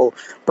Kuhnhackl,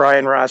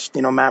 Brian Rust,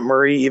 Matt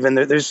Murray. Even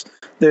there's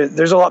been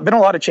a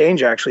lot of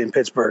change actually in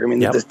Pittsburgh. I mean,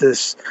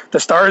 the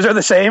stars are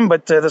the same,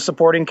 but the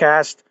supporting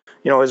cast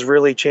has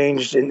really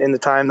changed in the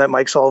time that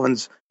Mike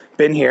Sullivan's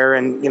been here,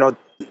 and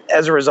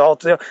as a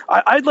result,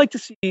 I'd like to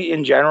see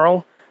in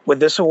general with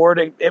this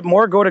award, it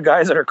more go to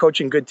guys that are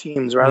coaching good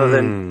teams rather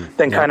than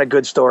kind of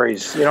good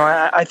stories.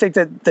 I think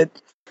that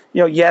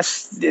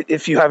yes,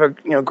 if you have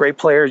great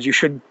players, you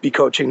should be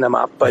coaching them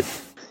up. But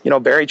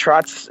Barry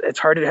Trotz, it's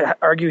hard to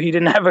argue he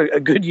didn't have a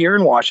good year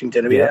in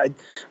Washington. I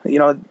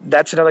mean,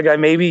 that's another guy.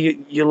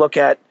 Maybe you look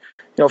at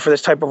for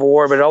this type of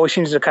award, but it always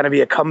seems to kind of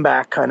be a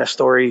comeback kind of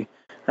story.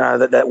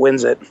 That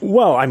wins it.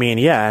 Well, I mean,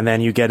 yeah, and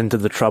then you get into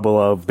the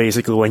trouble of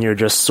basically when you're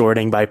just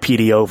sorting by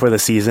PDO for the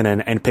season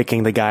and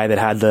picking the guy that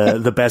had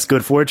the best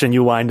good fortune,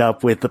 you wind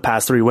up with the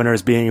past 3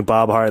 winners being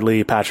Bob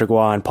Hartley, Patrick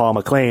Waugh, and Paul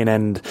McLean.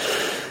 And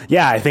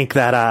yeah, I think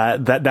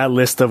that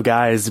list of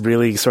guys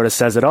really sort of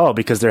says it all,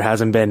 because there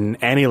hasn't been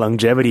any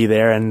longevity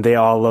there, and they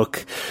all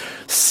look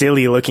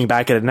silly looking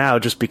back at it now,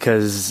 just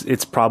because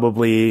it's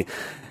probably...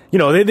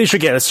 they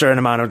should get a certain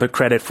amount of the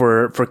credit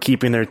for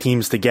keeping their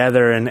teams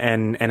together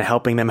and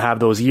helping them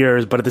have those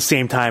years. But at the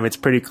same time, it's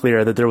pretty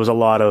clear that there was a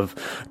lot of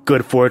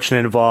good fortune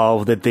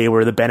involved that they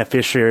were the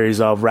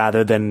beneficiaries of,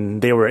 rather than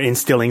they were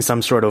instilling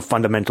some sort of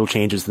fundamental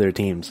changes to their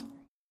teams.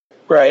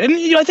 Right. And,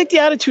 I think the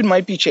attitude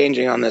might be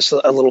changing on this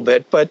a little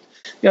bit, but,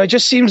 it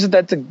just seems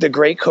that the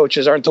great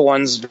coaches aren't the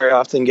ones very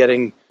often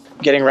getting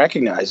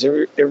recognized.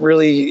 It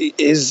really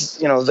is,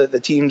 the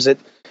teams that,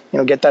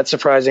 get that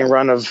surprising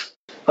run of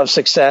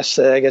success.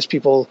 I guess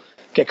people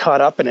get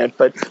caught up in it,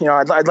 but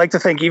I'd like to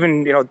think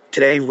even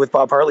today with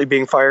Bob Hartley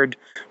being fired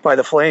by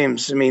the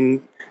Flames, I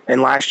mean,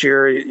 and last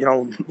year,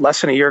 less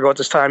than a year ago at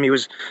this time, he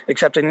was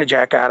accepting the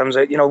Jack Adams.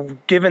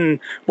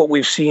 Given what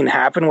we've seen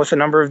happen with a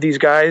number of these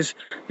guys,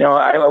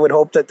 I would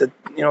hope that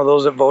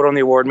those that vote on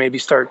the award maybe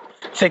start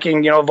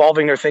thinking,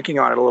 evolving their thinking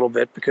on it a little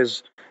bit,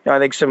 because I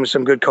think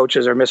some good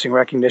coaches are missing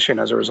recognition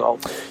as a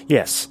result.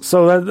 Yes,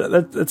 so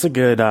that's a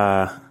good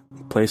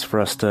place for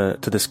us to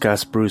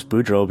discuss Bruce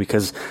Boudreau,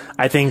 because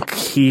I think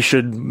he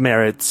should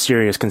merit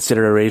serious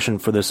consideration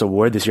for this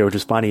award this year, which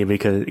is funny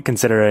because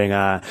considering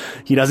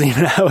he doesn't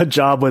even have a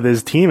job with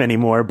his team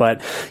anymore,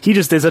 but he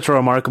just did such a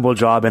remarkable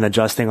job in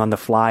adjusting on the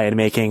fly and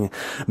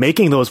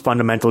making those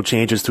fundamental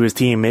changes to his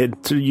team.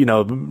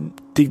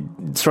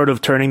 Sort of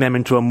turning them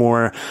into a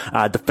more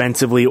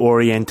defensively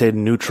oriented,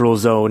 neutral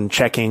zone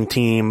checking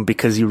team,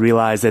 because you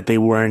realized that they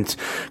weren't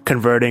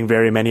converting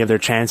very many of their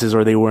chances,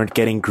 or they weren't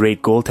getting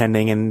great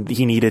goaltending, and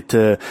he needed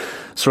to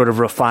sort of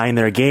refine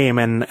their game.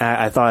 And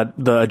I thought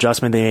the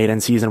adjustment they made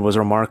in season was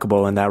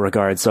remarkable in that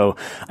regard. So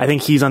I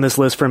think he's on this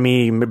list for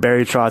me.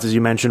 Barry Trotz, as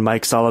you mentioned,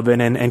 Mike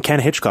Sullivan, and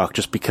Ken Hitchcock,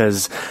 just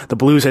because the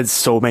Blues had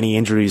so many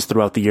injuries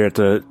throughout the year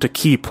to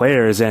key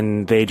players,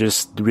 and they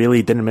just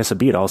really didn't miss a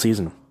beat all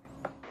season.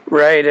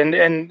 Right,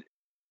 and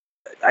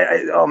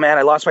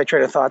I lost my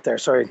train of thought there.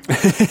 Sorry.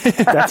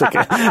 That's okay.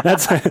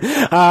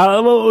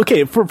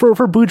 Okay. For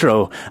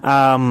Boudreau,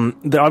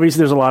 obviously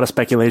there's a lot of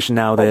speculation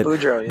now that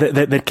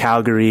Boudreau, that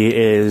Calgary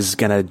is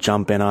gonna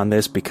jump in on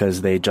this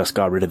because they just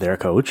got rid of their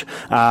coach.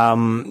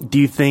 Do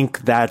you think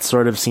that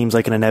sort of seems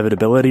like an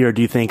inevitability, or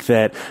do you think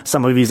that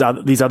some of these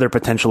other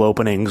potential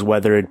openings,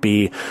 whether it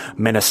be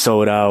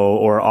Minnesota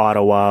or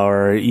Ottawa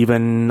or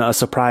even a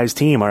surprise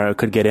team,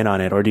 could get in on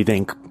it, or do you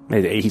think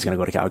he's gonna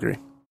go to Calgary?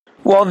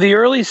 Well, the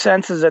early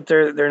sense is that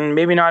they're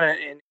maybe not in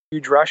a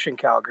huge rush in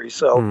Calgary.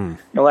 So,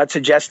 that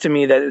suggests to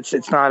me that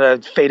it's not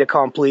a fait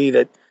accompli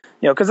that,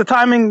 because the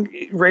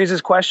timing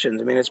raises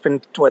questions. I mean, it's been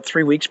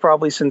 3 weeks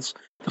probably since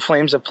the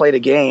Flames have played a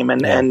game,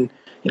 and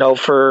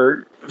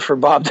for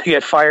Bob to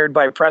get fired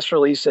by press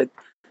release at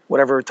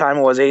whatever time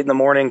it was, 8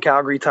 a.m.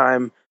 Calgary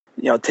time,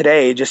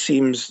 today just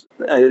seems,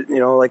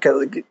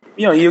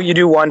 you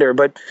do wonder.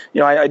 But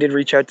I did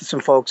reach out to some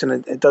folks,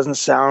 and it doesn't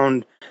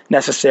sound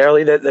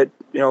necessarily that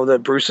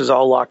Bruce is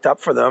all locked up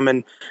for them.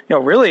 And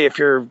really, if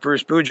you're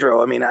Bruce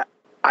Boudreau, I mean,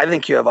 I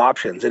think you have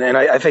options, and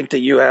I think that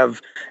you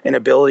have an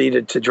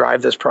ability to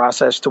drive this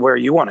process to where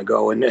you want to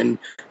go, and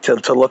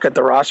to look at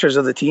the rosters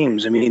of the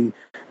teams. I mean,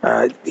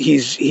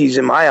 he's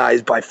in my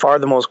eyes by far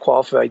the most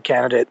qualified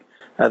candidate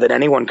that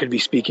anyone could be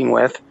speaking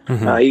with.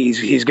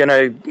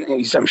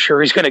 I'm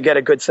sure he's gonna get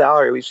a good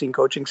salary. We've seen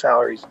coaching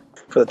salaries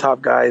for the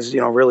top guys,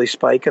 really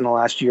spike in the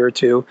last year or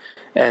two,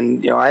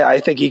 and I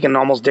think he can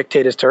almost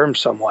dictate his terms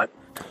somewhat.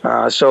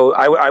 So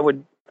I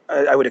would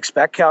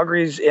expect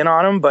Calgary's in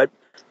on him, but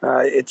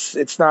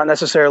it's not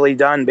necessarily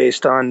done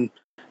based on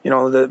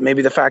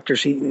maybe the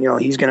factors he's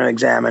going to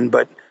examine.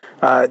 But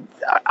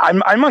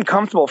I'm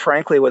uncomfortable,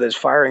 frankly, with his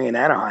firing in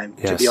Anaheim.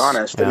 Yes. To be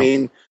honest, yeah. I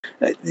mean,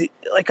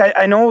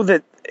 I know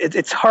that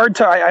it's hard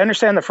to. I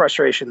understand the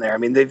frustration there. I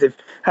mean, they've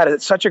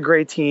had such a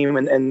great team,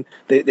 and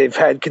they've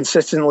had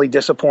consistently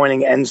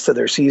disappointing ends to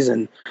their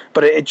season.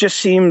 But it just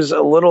seems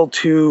a little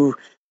too.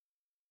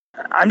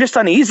 I'm just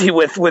uneasy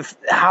with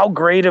how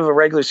great of a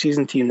regular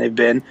season team they've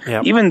been.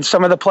 Yep. Even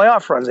some of the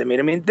playoff runs they made.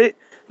 I mean,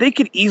 they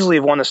could easily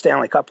have won the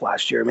Stanley Cup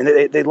last year. I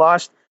mean, they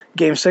lost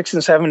Game 6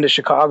 and 7 to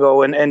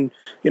Chicago, and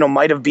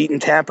might have beaten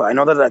Tampa. I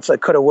know that's a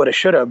coulda, woulda,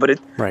 shoulda, but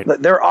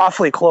they're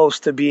awfully close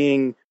to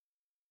being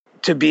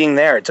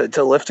there,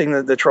 to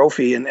lifting the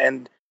trophy,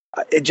 and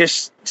it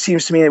just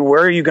seems to me,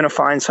 where are you going to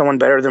find someone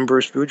better than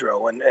Bruce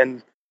Boudreau?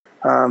 And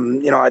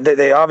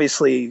they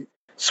obviously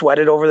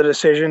sweated over the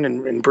decision,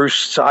 and Bruce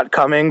saw it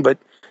coming, but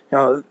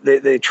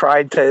they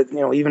tried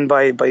to even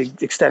by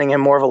extending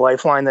him more of a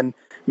lifeline than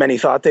many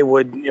thought they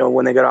would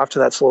when they got off to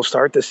that slow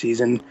start this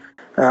season.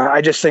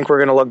 I just think we're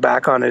going to look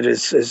back on it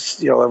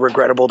as a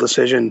regrettable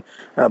decision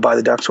by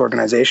the Ducks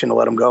organization to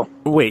let him go.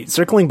 Wait,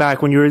 circling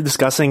back, when you were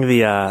discussing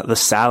the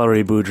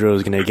salary Boudreau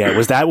is going to get,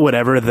 was that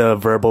whatever the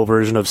verbal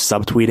version of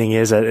subtweeting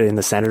is in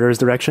the Senators'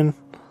 direction?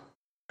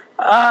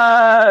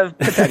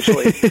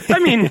 Potentially. I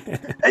mean,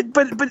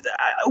 but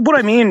what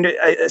I mean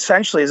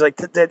essentially is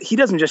that he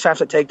doesn't just have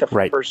to take the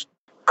first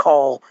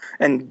call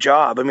and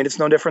job. I mean, it's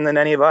no different than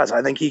any of us.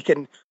 I think he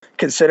can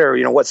consider,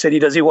 what city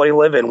does he want to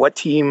live in? What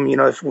team,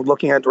 if we're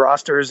looking at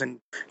rosters and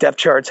depth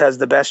charts, has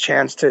the best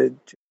chance to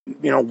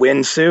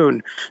win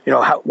soon?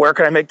 Where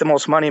can I make the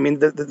most money? I mean,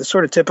 the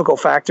sort of typical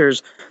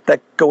factors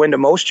that go into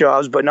most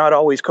jobs, but not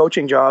always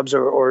coaching jobs,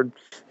 or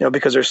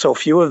because there's so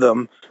few of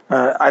them.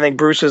 I think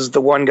Bruce is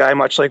the one guy,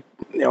 much like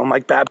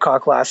Mike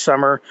Babcock last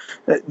summer,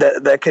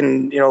 that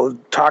can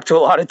talk to a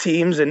lot of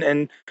teams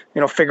and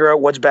figure out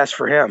what's best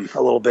for him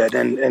a little bit.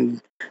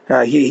 And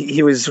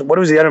he was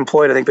he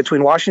unemployed? I think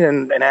between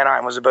Washington and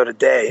Anaheim was about a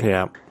day.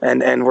 Yeah.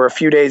 And we're a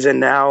few days in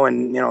now,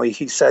 and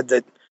he said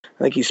that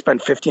I think he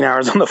spent 15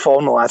 hours on the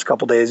phone the last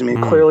couple of days. I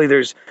mean, clearly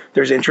there's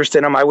interest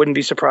in him. I wouldn't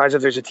be surprised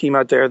if there's a team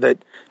out there that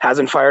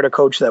hasn't fired a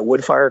coach that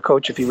would fire a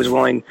coach if he was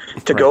willing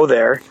to go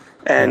there.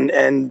 And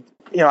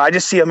I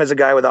just see him as a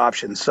guy with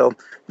options. So,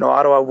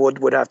 Ottawa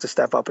would have to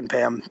step up and pay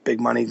him big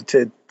money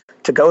to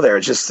go there.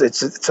 It's just,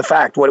 it's a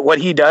fact. What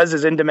he does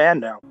is in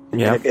demand now.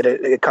 Yeah.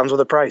 It comes with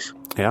a price.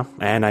 Yeah.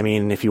 And I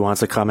mean, if he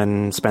wants to come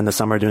and spend the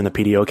summer doing the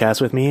PDO cast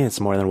with me,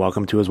 it's more than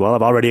welcome to as well.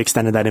 I've already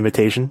extended that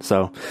invitation.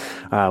 So,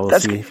 we'll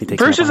see if he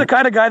takes Bruce is the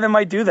kind of guy that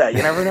might do that.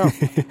 You never know.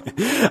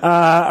 All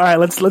right,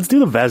 let's do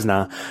the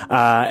Vezina.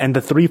 And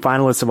the 3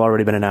 finalists have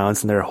already been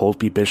announced, and they're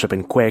Holtby, Bishop,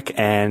 and Quick.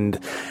 And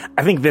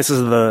I think this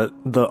is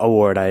the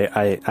award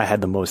I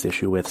had the most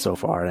issue with so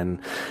far. And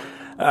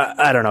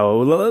I don't know.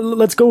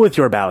 Let's go with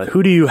your ballot.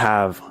 Who do you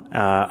have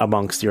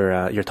amongst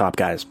your top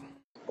guys?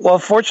 Well,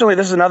 fortunately,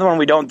 this is another one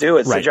we don't do.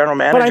 It's the general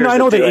manager. But I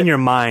know that in your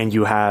mind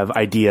you have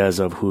ideas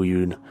of who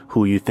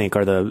you think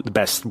are the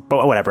best,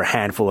 whatever,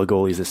 handful of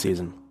goalies this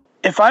season.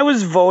 If I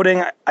was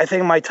voting, I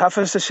think my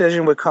toughest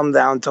decision would come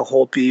down to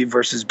Holtby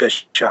versus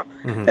Bishop.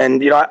 Mm-hmm.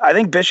 And I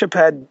think Bishop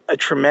had a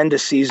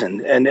tremendous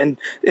season, and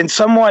in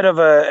somewhat of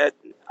a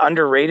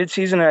underrated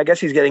season. And I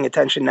guess he's getting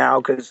attention now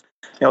because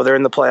they're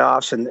in the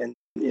playoffs and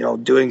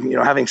doing,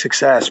 having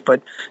success.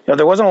 But,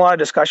 there wasn't a lot of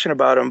discussion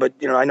about him. But,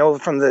 I know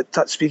from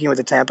speaking with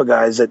the Tampa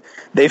guys that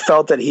they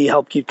felt that he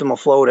helped keep them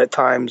afloat at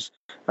times,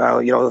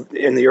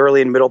 in the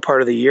early and middle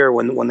part of the year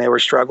when they were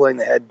struggling.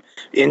 They had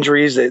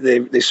injuries.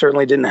 They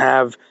certainly didn't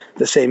have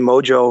the same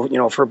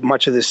mojo, for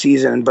much of the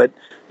season. But,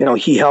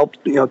 he helped,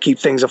 keep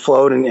things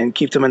afloat and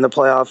keep them in the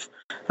playoff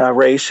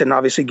race, and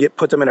obviously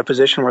put them in a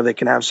position where they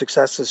can have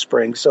success this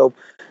spring. So,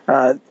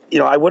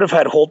 I would have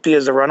had Holtby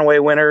as the runaway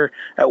winner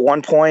at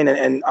one point,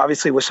 and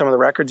obviously with some of the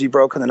records he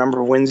broke and the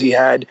number of wins he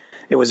had,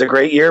 it was a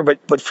great year.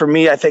 But for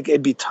me, I think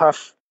it'd be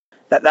tough.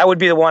 That would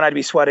be the one I'd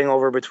be sweating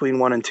over between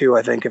 1 and 2.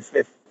 I think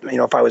if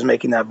if I was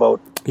making that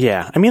vote.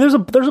 Yeah, I mean, there's a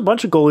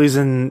bunch of goalies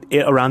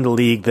around the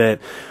league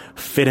that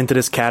fit into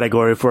this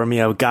category for me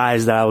of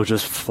guys that I was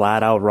just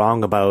flat out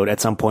wrong about at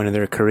some point in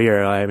their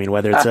career. I mean,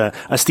 whether it's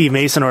a Steve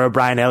Mason or a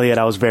Brian Elliott,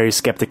 I was very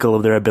skeptical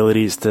of their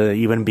abilities to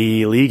even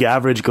be league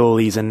average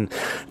goalies, and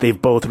they've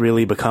both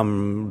really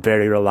become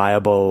very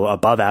reliable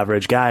above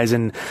average guys.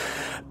 And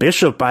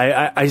Bishop,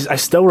 I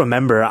still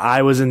remember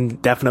I was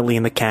definitely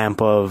in the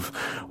camp of,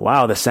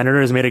 wow, the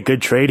Senators made a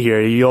good trade here.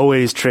 You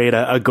always trade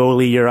a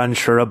goalie you're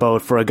unsure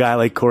about for a guy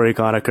like Corey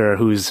Conacher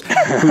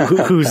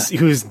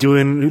who's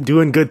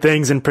doing good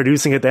things and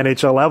producing at the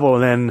NHL level.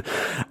 And then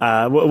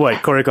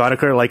Corey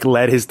Conacher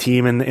led his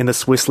team in the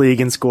Swiss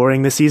League in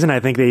scoring this season. I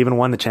think they even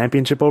won the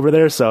championship over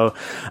there. So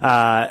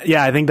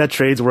I think that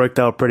trade's worked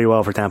out pretty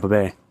well for Tampa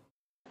Bay.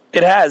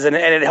 It has, and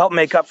it helped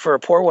make up for a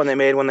poor one they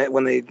made when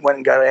they went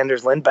and got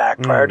Anders Lind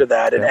back prior to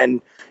that.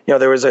 And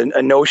there was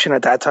a notion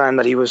at that time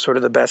that he was sort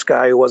of the best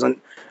guy who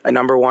wasn't a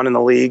number one in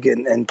the league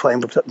and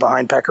playing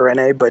behind Pekka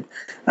Rinne. But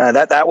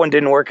that one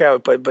didn't work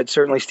out. But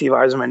certainly Steve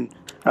Yzerman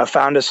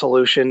found a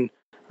solution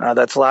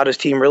that's allowed his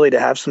team really to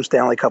have some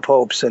Stanley Cup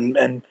hopes.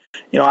 And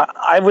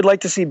I would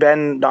like to see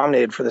Ben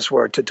nominated for this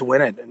award to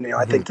win it. And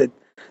I think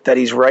that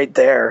he's right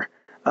there.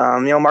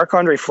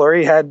 Marc-Andre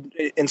Fleury had,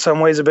 in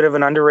some ways, a bit of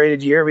an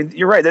underrated year. I mean,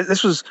 you're right.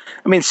 This was,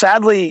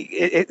 sadly,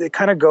 it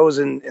kind of goes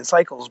in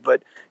cycles.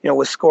 But,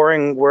 with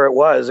scoring where it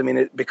was,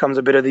 it becomes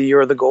a bit of the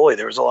year of the goalie.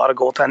 There was a lot of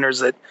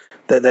goaltenders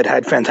that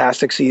had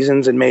fantastic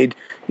seasons and made,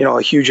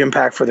 a huge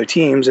impact for their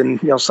teams. And,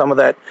 some of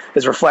that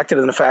is reflected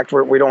in the fact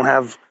we don't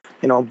have,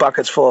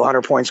 buckets full of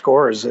 100-point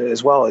scorers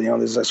as well.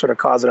 There's a sort of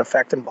cause and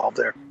effect involved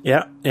there.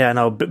 Yeah.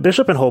 No,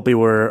 Bishop and Holtby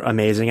were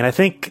amazing. And I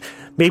think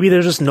maybe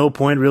there's just no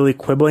point really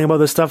quibbling about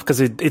this stuff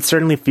because it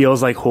certainly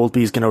feels like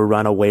Holtby's going to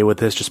run away with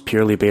this just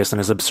purely based on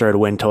his absurd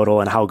win total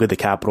and how good the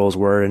Capitals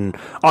were. And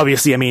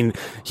obviously,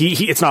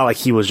 he it's not like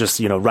he was just,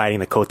 riding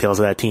the coattails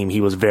of that team.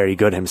 He was very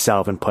good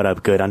himself and put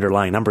up good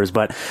underlying numbers.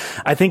 But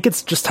I think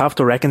it's just tough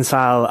to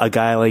reconcile a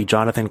guy like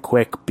Jonathan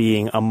Quick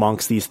being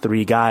amongst these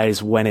three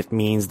guys when it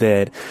means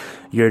that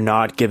you're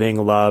not giving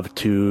love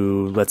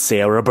to, let's say,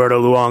 a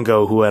Roberto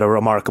Luongo, who had a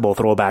remarkable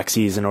throwback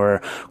season,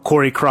 or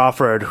Corey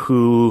Crawford,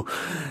 who,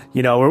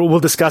 we'll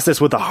discuss this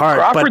with the Hart.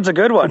 Crawford's a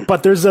good one.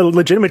 But there's a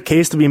legitimate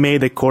case to be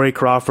made that Corey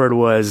Crawford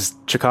was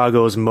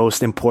Chicago's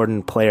most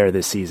important player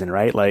this season,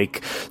 right?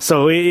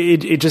 So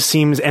it just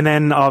seems, and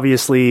then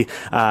obviously,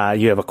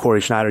 you have a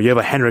Corey Schneider, you have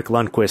a Henrik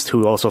Lundqvist,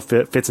 who also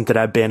fits into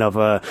that bin of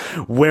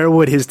where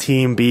would his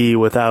team be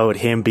without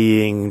him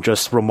being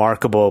just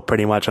remarkable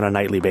pretty much on a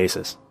nightly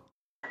basis?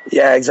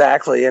 Yeah,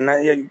 exactly. And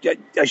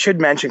I should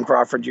mention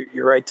Crawford.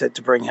 You're right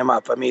to bring him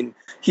up.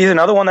 He's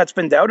another one that's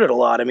been doubted a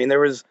lot. There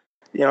was,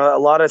 a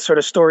lot of sort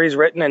of stories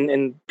written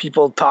and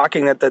people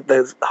talking that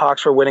the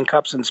Hawks were winning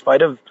cups in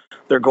spite of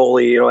their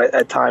goalie,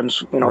 at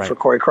times, right, for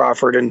Corey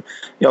Crawford. And,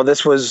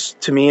 this was,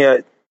 to me,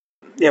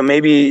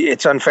 maybe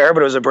it's unfair,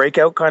 but it was a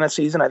breakout kind of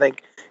season. I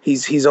think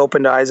he's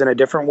opened eyes in a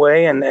different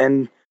way.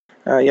 And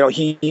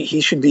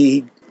he should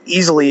be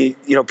easily,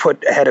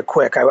 put ahead of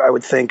Quick, I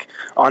would think,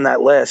 on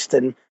that list.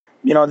 And,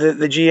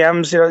 the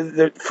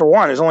GMs, for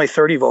one, there's only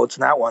 30 votes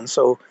in that one.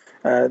 So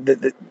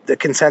the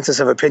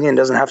consensus of opinion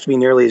doesn't have to be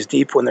nearly as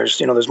deep when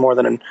there's more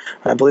than,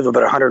 I believe,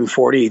 about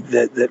 140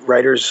 that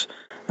writers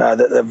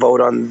that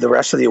vote on the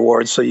rest of the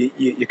awards. So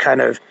you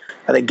kind of,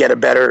 I think, get a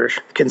better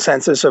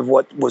consensus of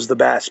what was the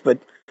best. But,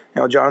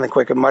 Jonathan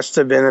Quick, it must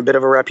have been a bit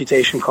of a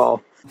reputation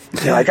call.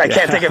 I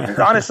can't think of,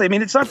 honestly,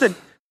 it's not that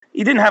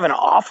he didn't have an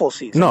awful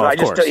season. No,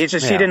 it's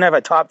just he didn't have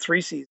a top three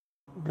season.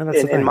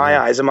 In my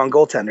eyes, among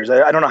goaltenders.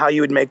 I don't know how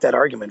you would make that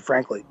argument,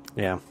 frankly.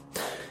 Yeah,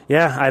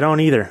 I don't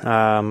either.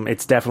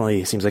 It's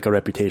definitely seems like a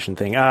reputation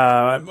thing.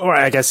 Or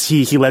I guess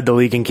he led the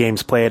league in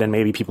games played, and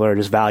maybe people are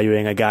just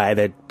valuing a guy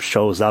that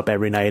shows up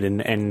every night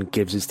and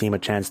gives his team a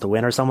chance to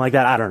win or something like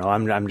that. I don't know.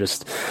 I'm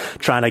just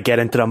trying to get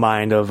into the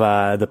mind of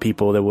the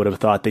people that would have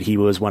thought that he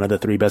was one of the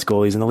three best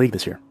goalies in the league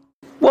this year.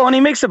 Well, and he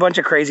makes a bunch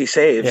of crazy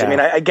saves.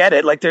 Yeah. I get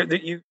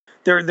it.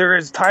 There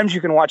is times you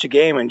can watch a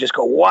game and just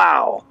go,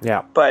 wow.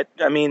 Yeah. But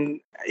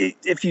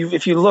if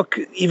you look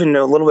even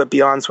a little bit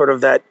beyond sort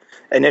of that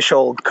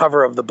initial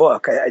cover of the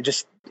book, I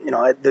just,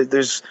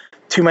 there's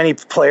too many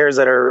players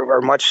that are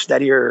much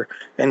steadier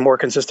and more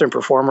consistent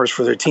performers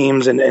for their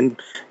teams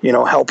and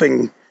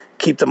helping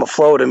keep them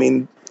afloat.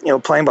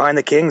 Playing behind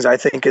the Kings, I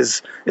think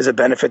is a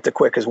benefit to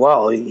Quick as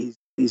well.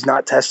 He's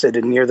not tested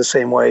in near the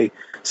same way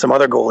some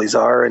other goalies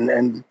are.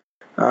 And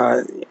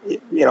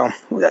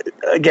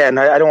again,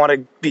 I don't want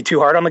to be too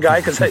hard on the guy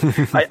because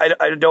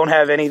I don't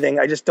have anything.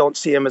 I just don't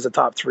see him as a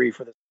top three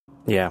for this.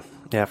 Yeah,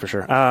 for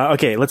sure.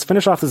 Okay, let's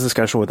finish off this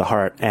discussion with the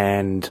Hart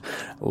and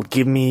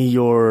give me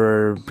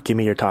your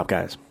top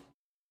guys.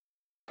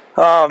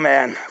 Oh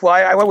man, well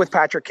I went with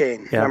Patrick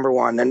Kane, number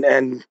one,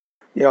 and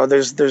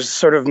there's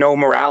sort of no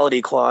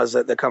morality clause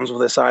that comes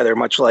with this either.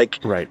 Much like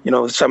right.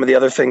 Some of the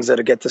other things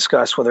that get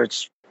discussed, whether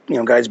it's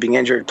guys being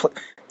injured,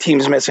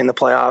 teams missing the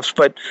playoffs.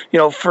 But,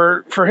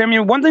 for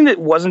him, one thing that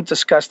wasn't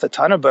discussed a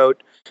ton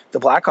about the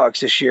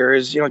Blackhawks this year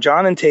is,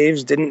 Jonathan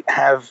Toews didn't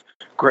have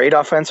great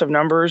offensive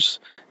numbers.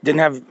 didn't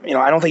have,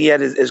 I don't think he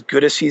had as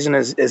good a season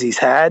as he's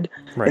had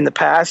in the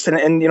past.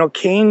 And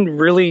Kane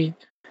really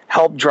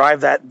helped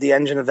drive the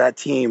engine of that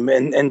team.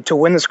 And to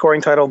win the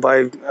scoring title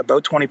by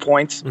about 20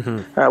 points,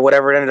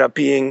 whatever it ended up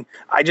being,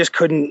 I just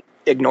couldn't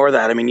ignore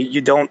that. I mean,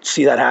 you don't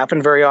see that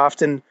happen very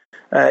often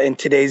in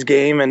today's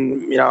game.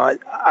 And,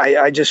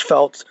 I just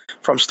felt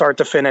from start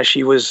to finish,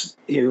 he was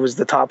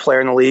the top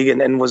player in the league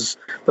and was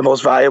the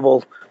most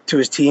valuable to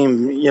his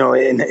team,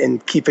 in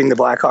keeping the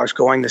Blackhawks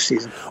going this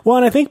season. Well,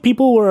 and I think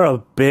people were a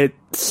bit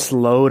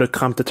slow to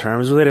come to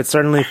terms with it. It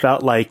certainly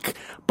felt like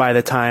by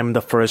the time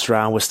the first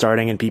round was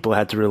starting and people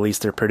had to release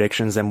their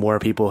predictions, and more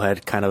people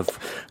had kind of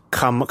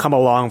come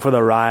along for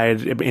the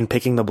ride in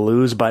picking the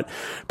Blues. But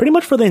pretty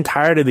much for the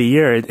entirety of the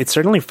year, it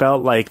certainly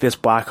felt like this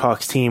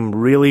Blackhawks team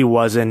really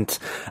wasn't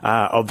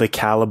of the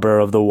caliber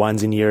of the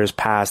ones in years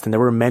past. And there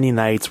were many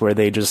nights where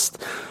they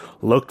just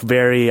looked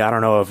very, I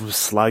don't know,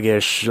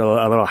 sluggish, a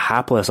little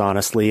hapless,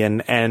 honestly.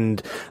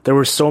 And there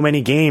were so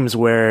many games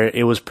where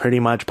it was pretty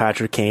much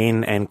Patrick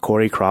Kane and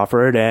Corey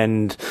Crawford.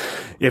 And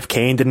if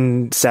Kane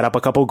didn't set up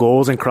a couple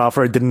goals and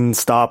Crawford didn't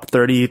stop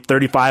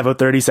 35 of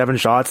 37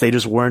 shots, they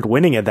just weren't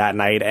winning it that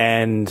night.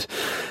 And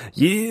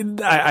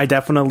I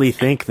definitely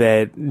think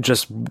that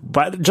just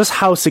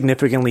how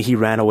significantly he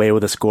ran away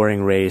with a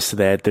scoring race,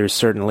 that there's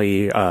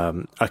certainly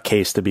a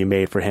case to be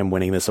made for him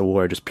winning this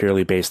award just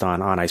purely based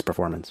on ice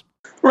performance.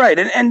 Right.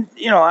 And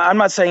I'm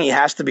not saying he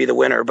has to be the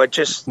winner, but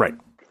just right.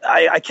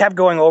 I kept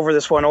going over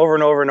this one over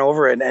and over and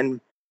over.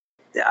 And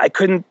I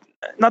couldn't,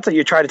 not that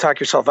you try to talk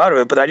yourself out of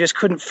it, but I just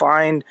couldn't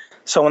find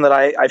someone that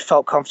I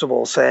felt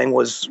comfortable saying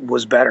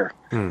was better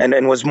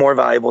and was more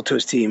valuable to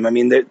his team. I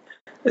mean,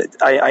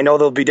 I know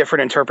there'll be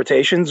different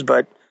interpretations,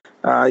 but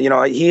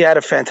he had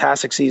a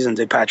fantastic season,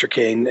 did Patrick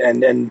Kane,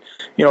 and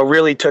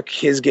really took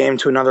his game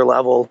to another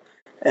level.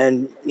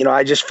 And,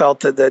 I just felt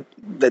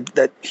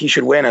that he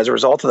should win as a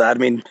result of that. I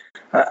mean,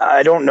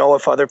 I don't know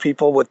if other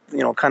people with,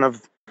 kind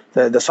of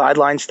the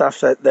sideline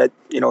stuff that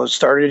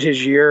started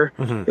his year,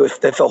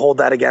 if they'll hold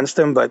that against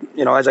him. But,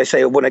 as I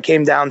say, when it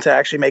came down to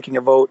actually making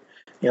a vote,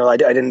 I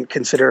didn't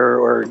consider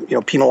or,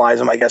 penalize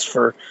him, I guess,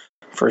 for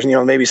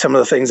maybe some of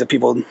the things that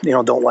people,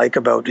 don't like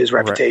about his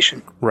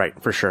reputation. Right,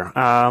 for sure.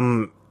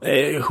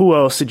 Who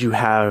else did you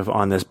have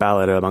on this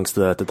ballot amongst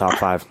the top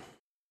five?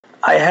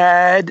 I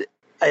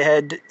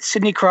had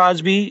Sidney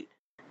Crosby,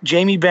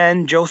 Jamie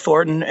Benn, Joe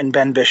Thornton, and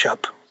Ben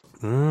Bishop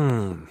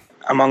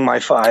among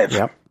my five.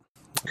 Yep,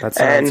 that's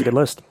a good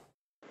list.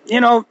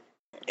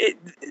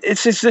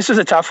 This is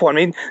a tough one. I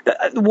mean,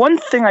 the one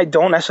thing I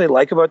don't necessarily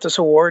like about this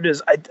award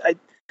is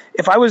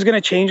if I was going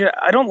to change it,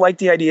 I don't like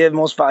the idea of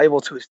most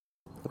valuable to his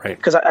team. Right.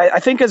 Because I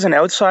think as an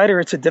outsider,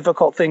 it's a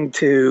difficult thing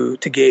to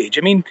gauge.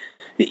 I mean,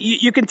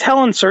 you can tell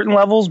on certain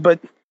levels, but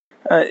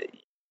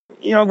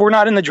we're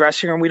not in the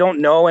dressing room. We don't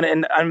know.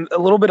 And I'm a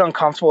little bit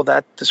uncomfortable with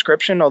that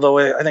description, although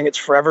I think it's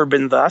forever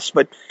been thus.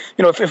 But,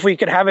 if we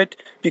could have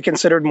it be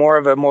considered more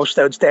of a most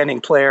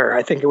outstanding player,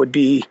 I think it would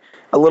be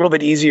a little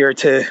bit easier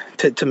to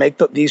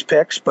make these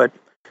picks. But,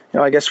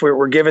 I guess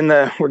we're given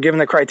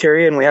the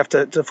criteria and we have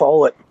to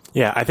follow it.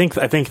 Yeah, I think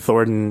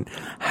Thornton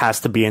has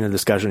to be in the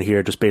discussion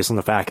here just based on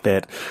the fact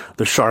that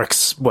the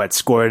Sharks,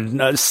 scored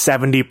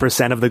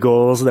 70% of the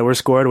goals that were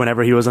scored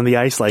whenever he was on the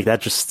ice. Like,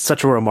 that's just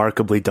such a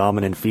remarkably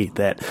dominant feat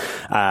that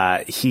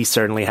he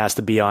certainly has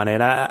to be on it.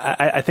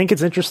 I think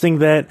it's interesting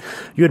that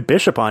you had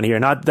Bishop on here.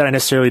 Not that I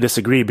necessarily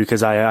disagree,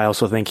 because I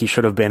also think he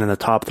should have been in the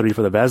top three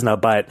for the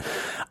Vezina, but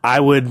I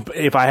would,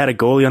 if I had a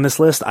goalie on this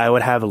list, I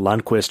would have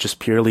Lundqvist just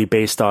purely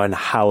based on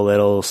how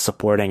little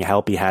supporting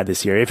help he had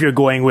this year. If you're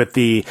going with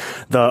the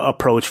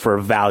approach for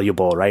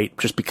valuable, right?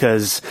 Just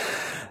because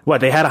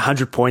they had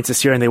 100 points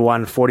this year and they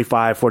won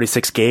 45,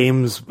 46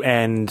 games.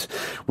 And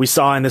we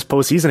saw in this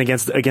postseason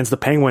against the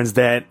Penguins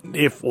that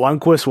if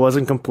Lundqvist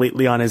wasn't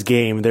completely on his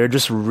game, there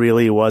just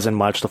really wasn't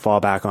much to fall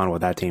back on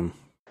with that team.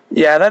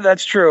 Yeah,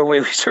 that's true.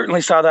 We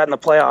certainly saw that in the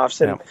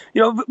playoffs. And,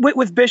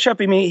 with Bishop,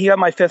 I mean, he got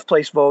my fifth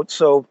place vote.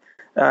 So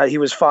he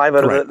was 5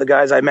 out of the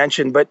guys I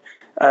mentioned. But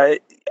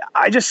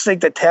I just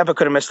think that Tampa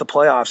could have missed the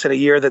playoffs in a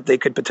year that they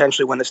could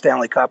potentially win the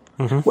Stanley Cup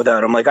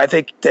without him. Like, I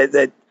think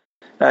that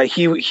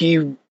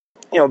he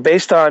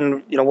based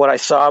on what I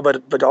saw,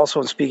 but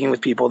also in speaking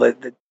with people,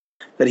 that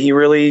he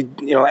really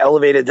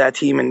elevated that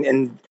team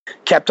and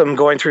kept them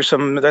going through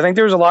some. I think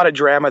there was a lot of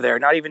drama there,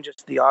 not even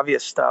just the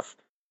obvious stuff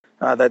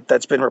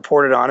that's been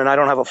reported on, and I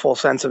don't have a full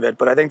sense of it,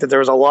 but I think that there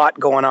was a lot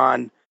going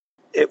on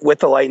with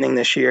the Lightning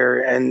this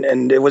year,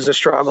 and it was a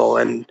struggle.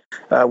 And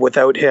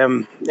without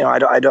him,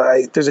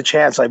 there's a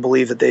chance, I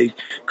believe, that they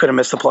could have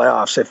missed the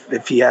playoffs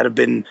if he had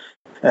been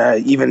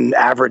even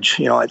average,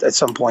 at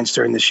some points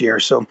during this year.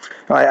 So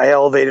I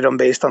elevated him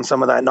based on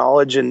some of that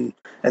knowledge and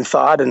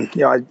thought, and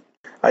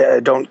I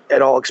don't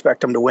at all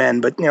expect him to win.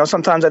 But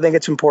sometimes I think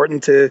it's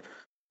important to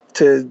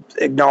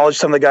acknowledge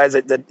some of the guys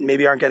that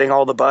maybe aren't getting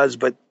all the buzz,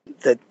 but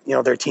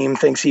their team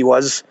thinks he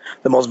was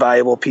the most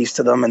valuable piece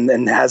to them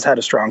and has had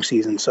a strong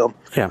season. So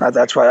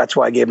that's why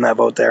I gave him that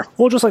vote there.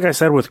 Well, just like I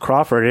said with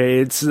Crawford,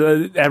 it's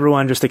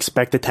everyone just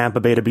expected Tampa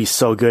Bay to be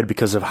so good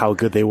because of how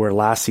good they were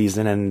last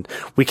season, and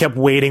we kept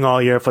waiting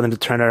all year for them to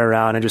turn it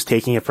around and just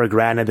taking it for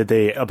granted that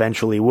they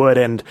eventually would.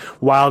 And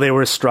while they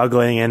were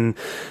struggling, and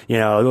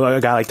a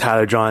guy like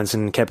Tyler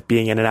Johnson kept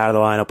being in and out of the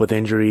lineup with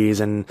injuries,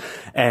 and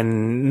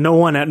no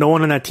one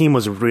on that team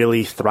was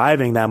really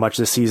thriving that much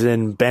this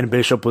season, Ben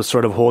Bishop was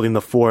sort of holding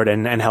the fort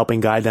and helping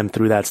guide them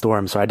through that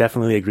storm. So I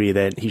definitely agree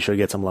that he should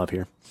get some love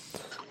here.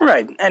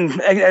 Right,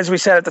 and as we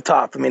said at the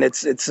top, I mean,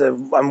 it's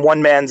I'm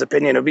one man's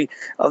opinion. It'll be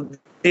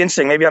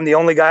interesting. Maybe I'm the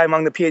only guy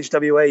among the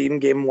PHWA even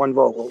gave him one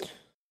vote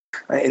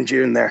in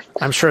June there.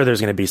 I'm sure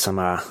there's going to be some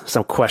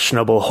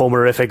questionable,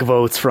 homerific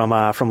votes from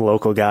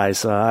local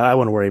guys. I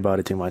wouldn't worry about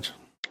it too much.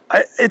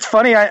 It's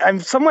funny.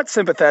 I'm somewhat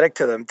sympathetic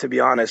to them, to be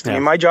honest. Yeah. I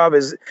mean, my job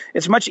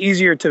it's much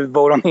easier to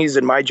vote on these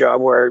than my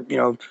job, where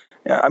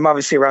I'm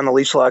obviously around the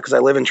Leafs a lot because I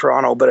live in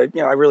Toronto, but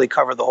I really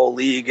cover the whole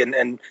league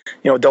and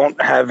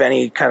don't have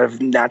any kind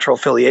of natural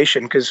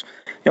affiliation because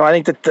I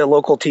think that the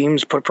local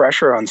teams put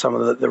pressure on some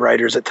of the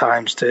writers at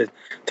times to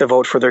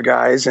vote for their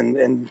guys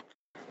and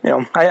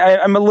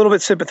I'm a little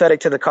bit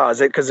sympathetic to the cause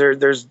because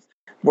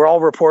we're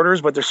all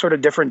reporters, but there's sort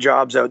of different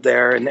jobs out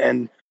there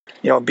and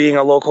being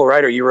a local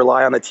writer, you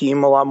rely on the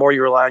team a lot more.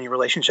 You rely on your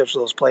relationships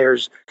with those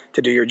players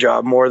to do your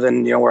job more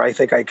than, where I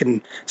think I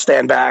can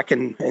stand back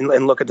and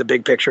look at the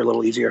big picture a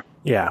little easier.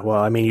 Yeah, well,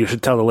 I mean, you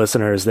should tell the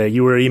listeners that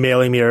you were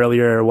emailing me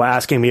earlier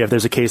asking me if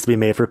there's a case to be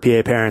made for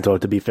PA Parento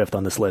to be fifth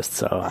on this list.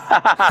 So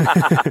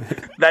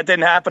that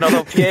didn't happen,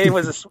 although PA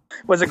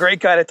was a great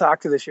guy to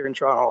talk to this year in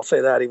Toronto. I'll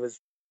say that.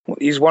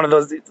 He's one of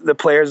the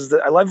players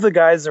that I love, the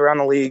guys around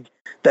the league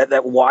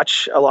that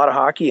watch a lot of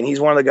hockey, and he's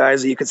one of the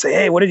guys that you could say,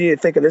 hey, what did you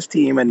think of this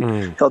team?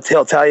 And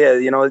he'll tell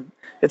you,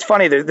 it's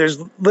funny. There's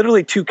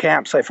literally two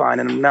camps I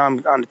find, and now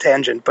I'm on a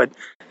tangent, but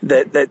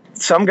that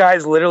some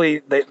guys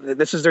literally,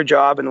 this is their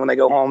job, and when they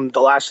go home, the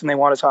last thing they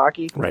want is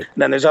hockey. Right.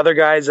 And then there's other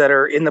guys that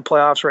are in the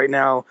playoffs right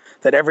now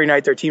that every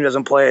night their team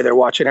doesn't play, they're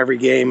watching every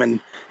game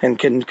and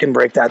can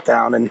break that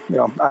down. And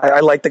I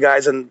like the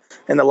guys in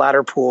the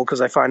latter pool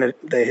because I find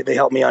they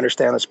help me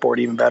understand the sport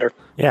even better.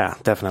 Yeah,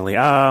 definitely.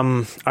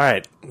 All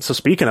right. So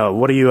speaking of,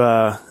 what are you?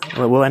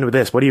 We'll end with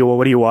this. What are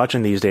you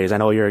watching these days? I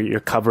know you're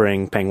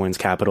covering Penguins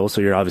Capitals,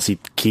 so you're obviously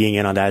keying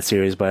in on that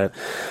series. But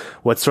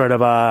what sort of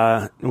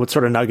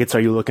nuggets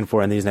are you looking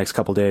for in these next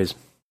couple days?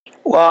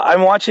 Well,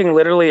 I'm watching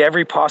literally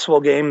every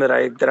possible game that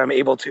I'm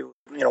able to.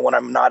 When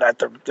I'm not at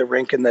the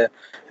rink in the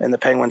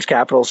Penguins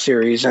Capitals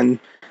series, and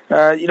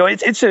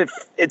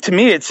to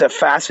me it's a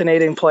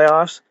fascinating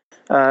playoffs.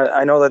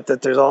 I know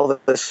that there's all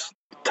this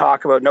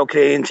talk about no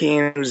Canadian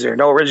teams or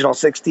no original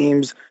six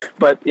teams,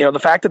 but the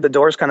fact that the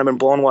door's kind of been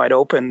blown wide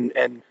open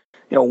and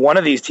one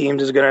of these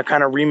teams is going to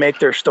kind of remake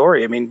their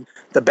story. I mean,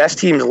 the best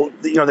teams,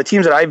 the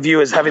teams that I view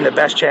as having the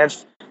best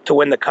chance to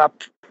win the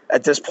cup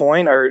at this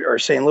point are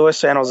St. Louis,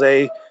 San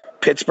Jose,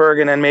 Pittsburgh,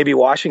 and then maybe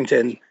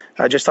Washington,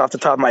 just off the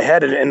top of my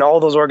head. And all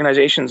those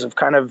organizations have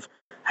kind of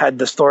had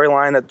the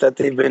storyline that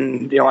they've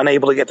been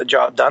unable to get the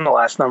job done the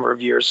last number of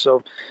years.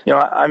 So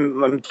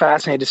I'm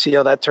fascinated to see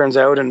how that turns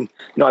out, and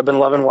I've been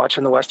loving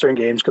watching the Western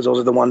games because those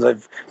are the ones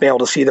I've been able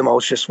to see the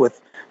most, just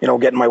with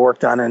getting my work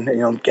done and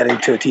getting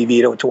to a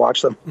TV to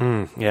watch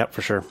them. Yeah,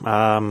 for sure.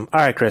 All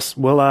right, Chris.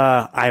 Well,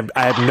 I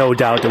have no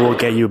doubt that we'll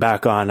get you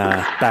back on the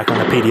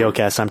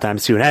PDOcast sometime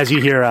soon. As you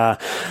hear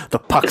the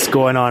pucks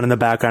going on in the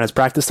background, is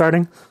practice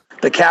starting?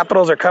 The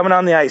Capitals are coming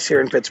on the ice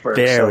here in Pittsburgh.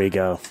 There we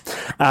go.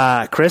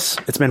 Chris,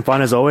 it's been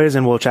fun as always,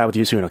 and we'll chat with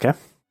you soon, okay?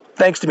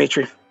 Thanks,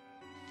 Dimitri.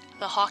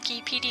 The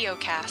Hockey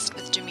PDOcast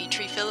with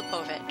Dimitri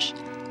Filipovic.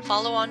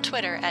 Follow on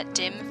Twitter at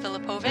Dim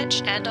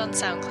Filipovic and on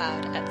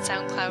SoundCloud at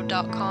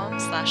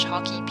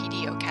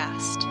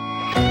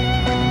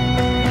soundcloud.com/hockeypdocast.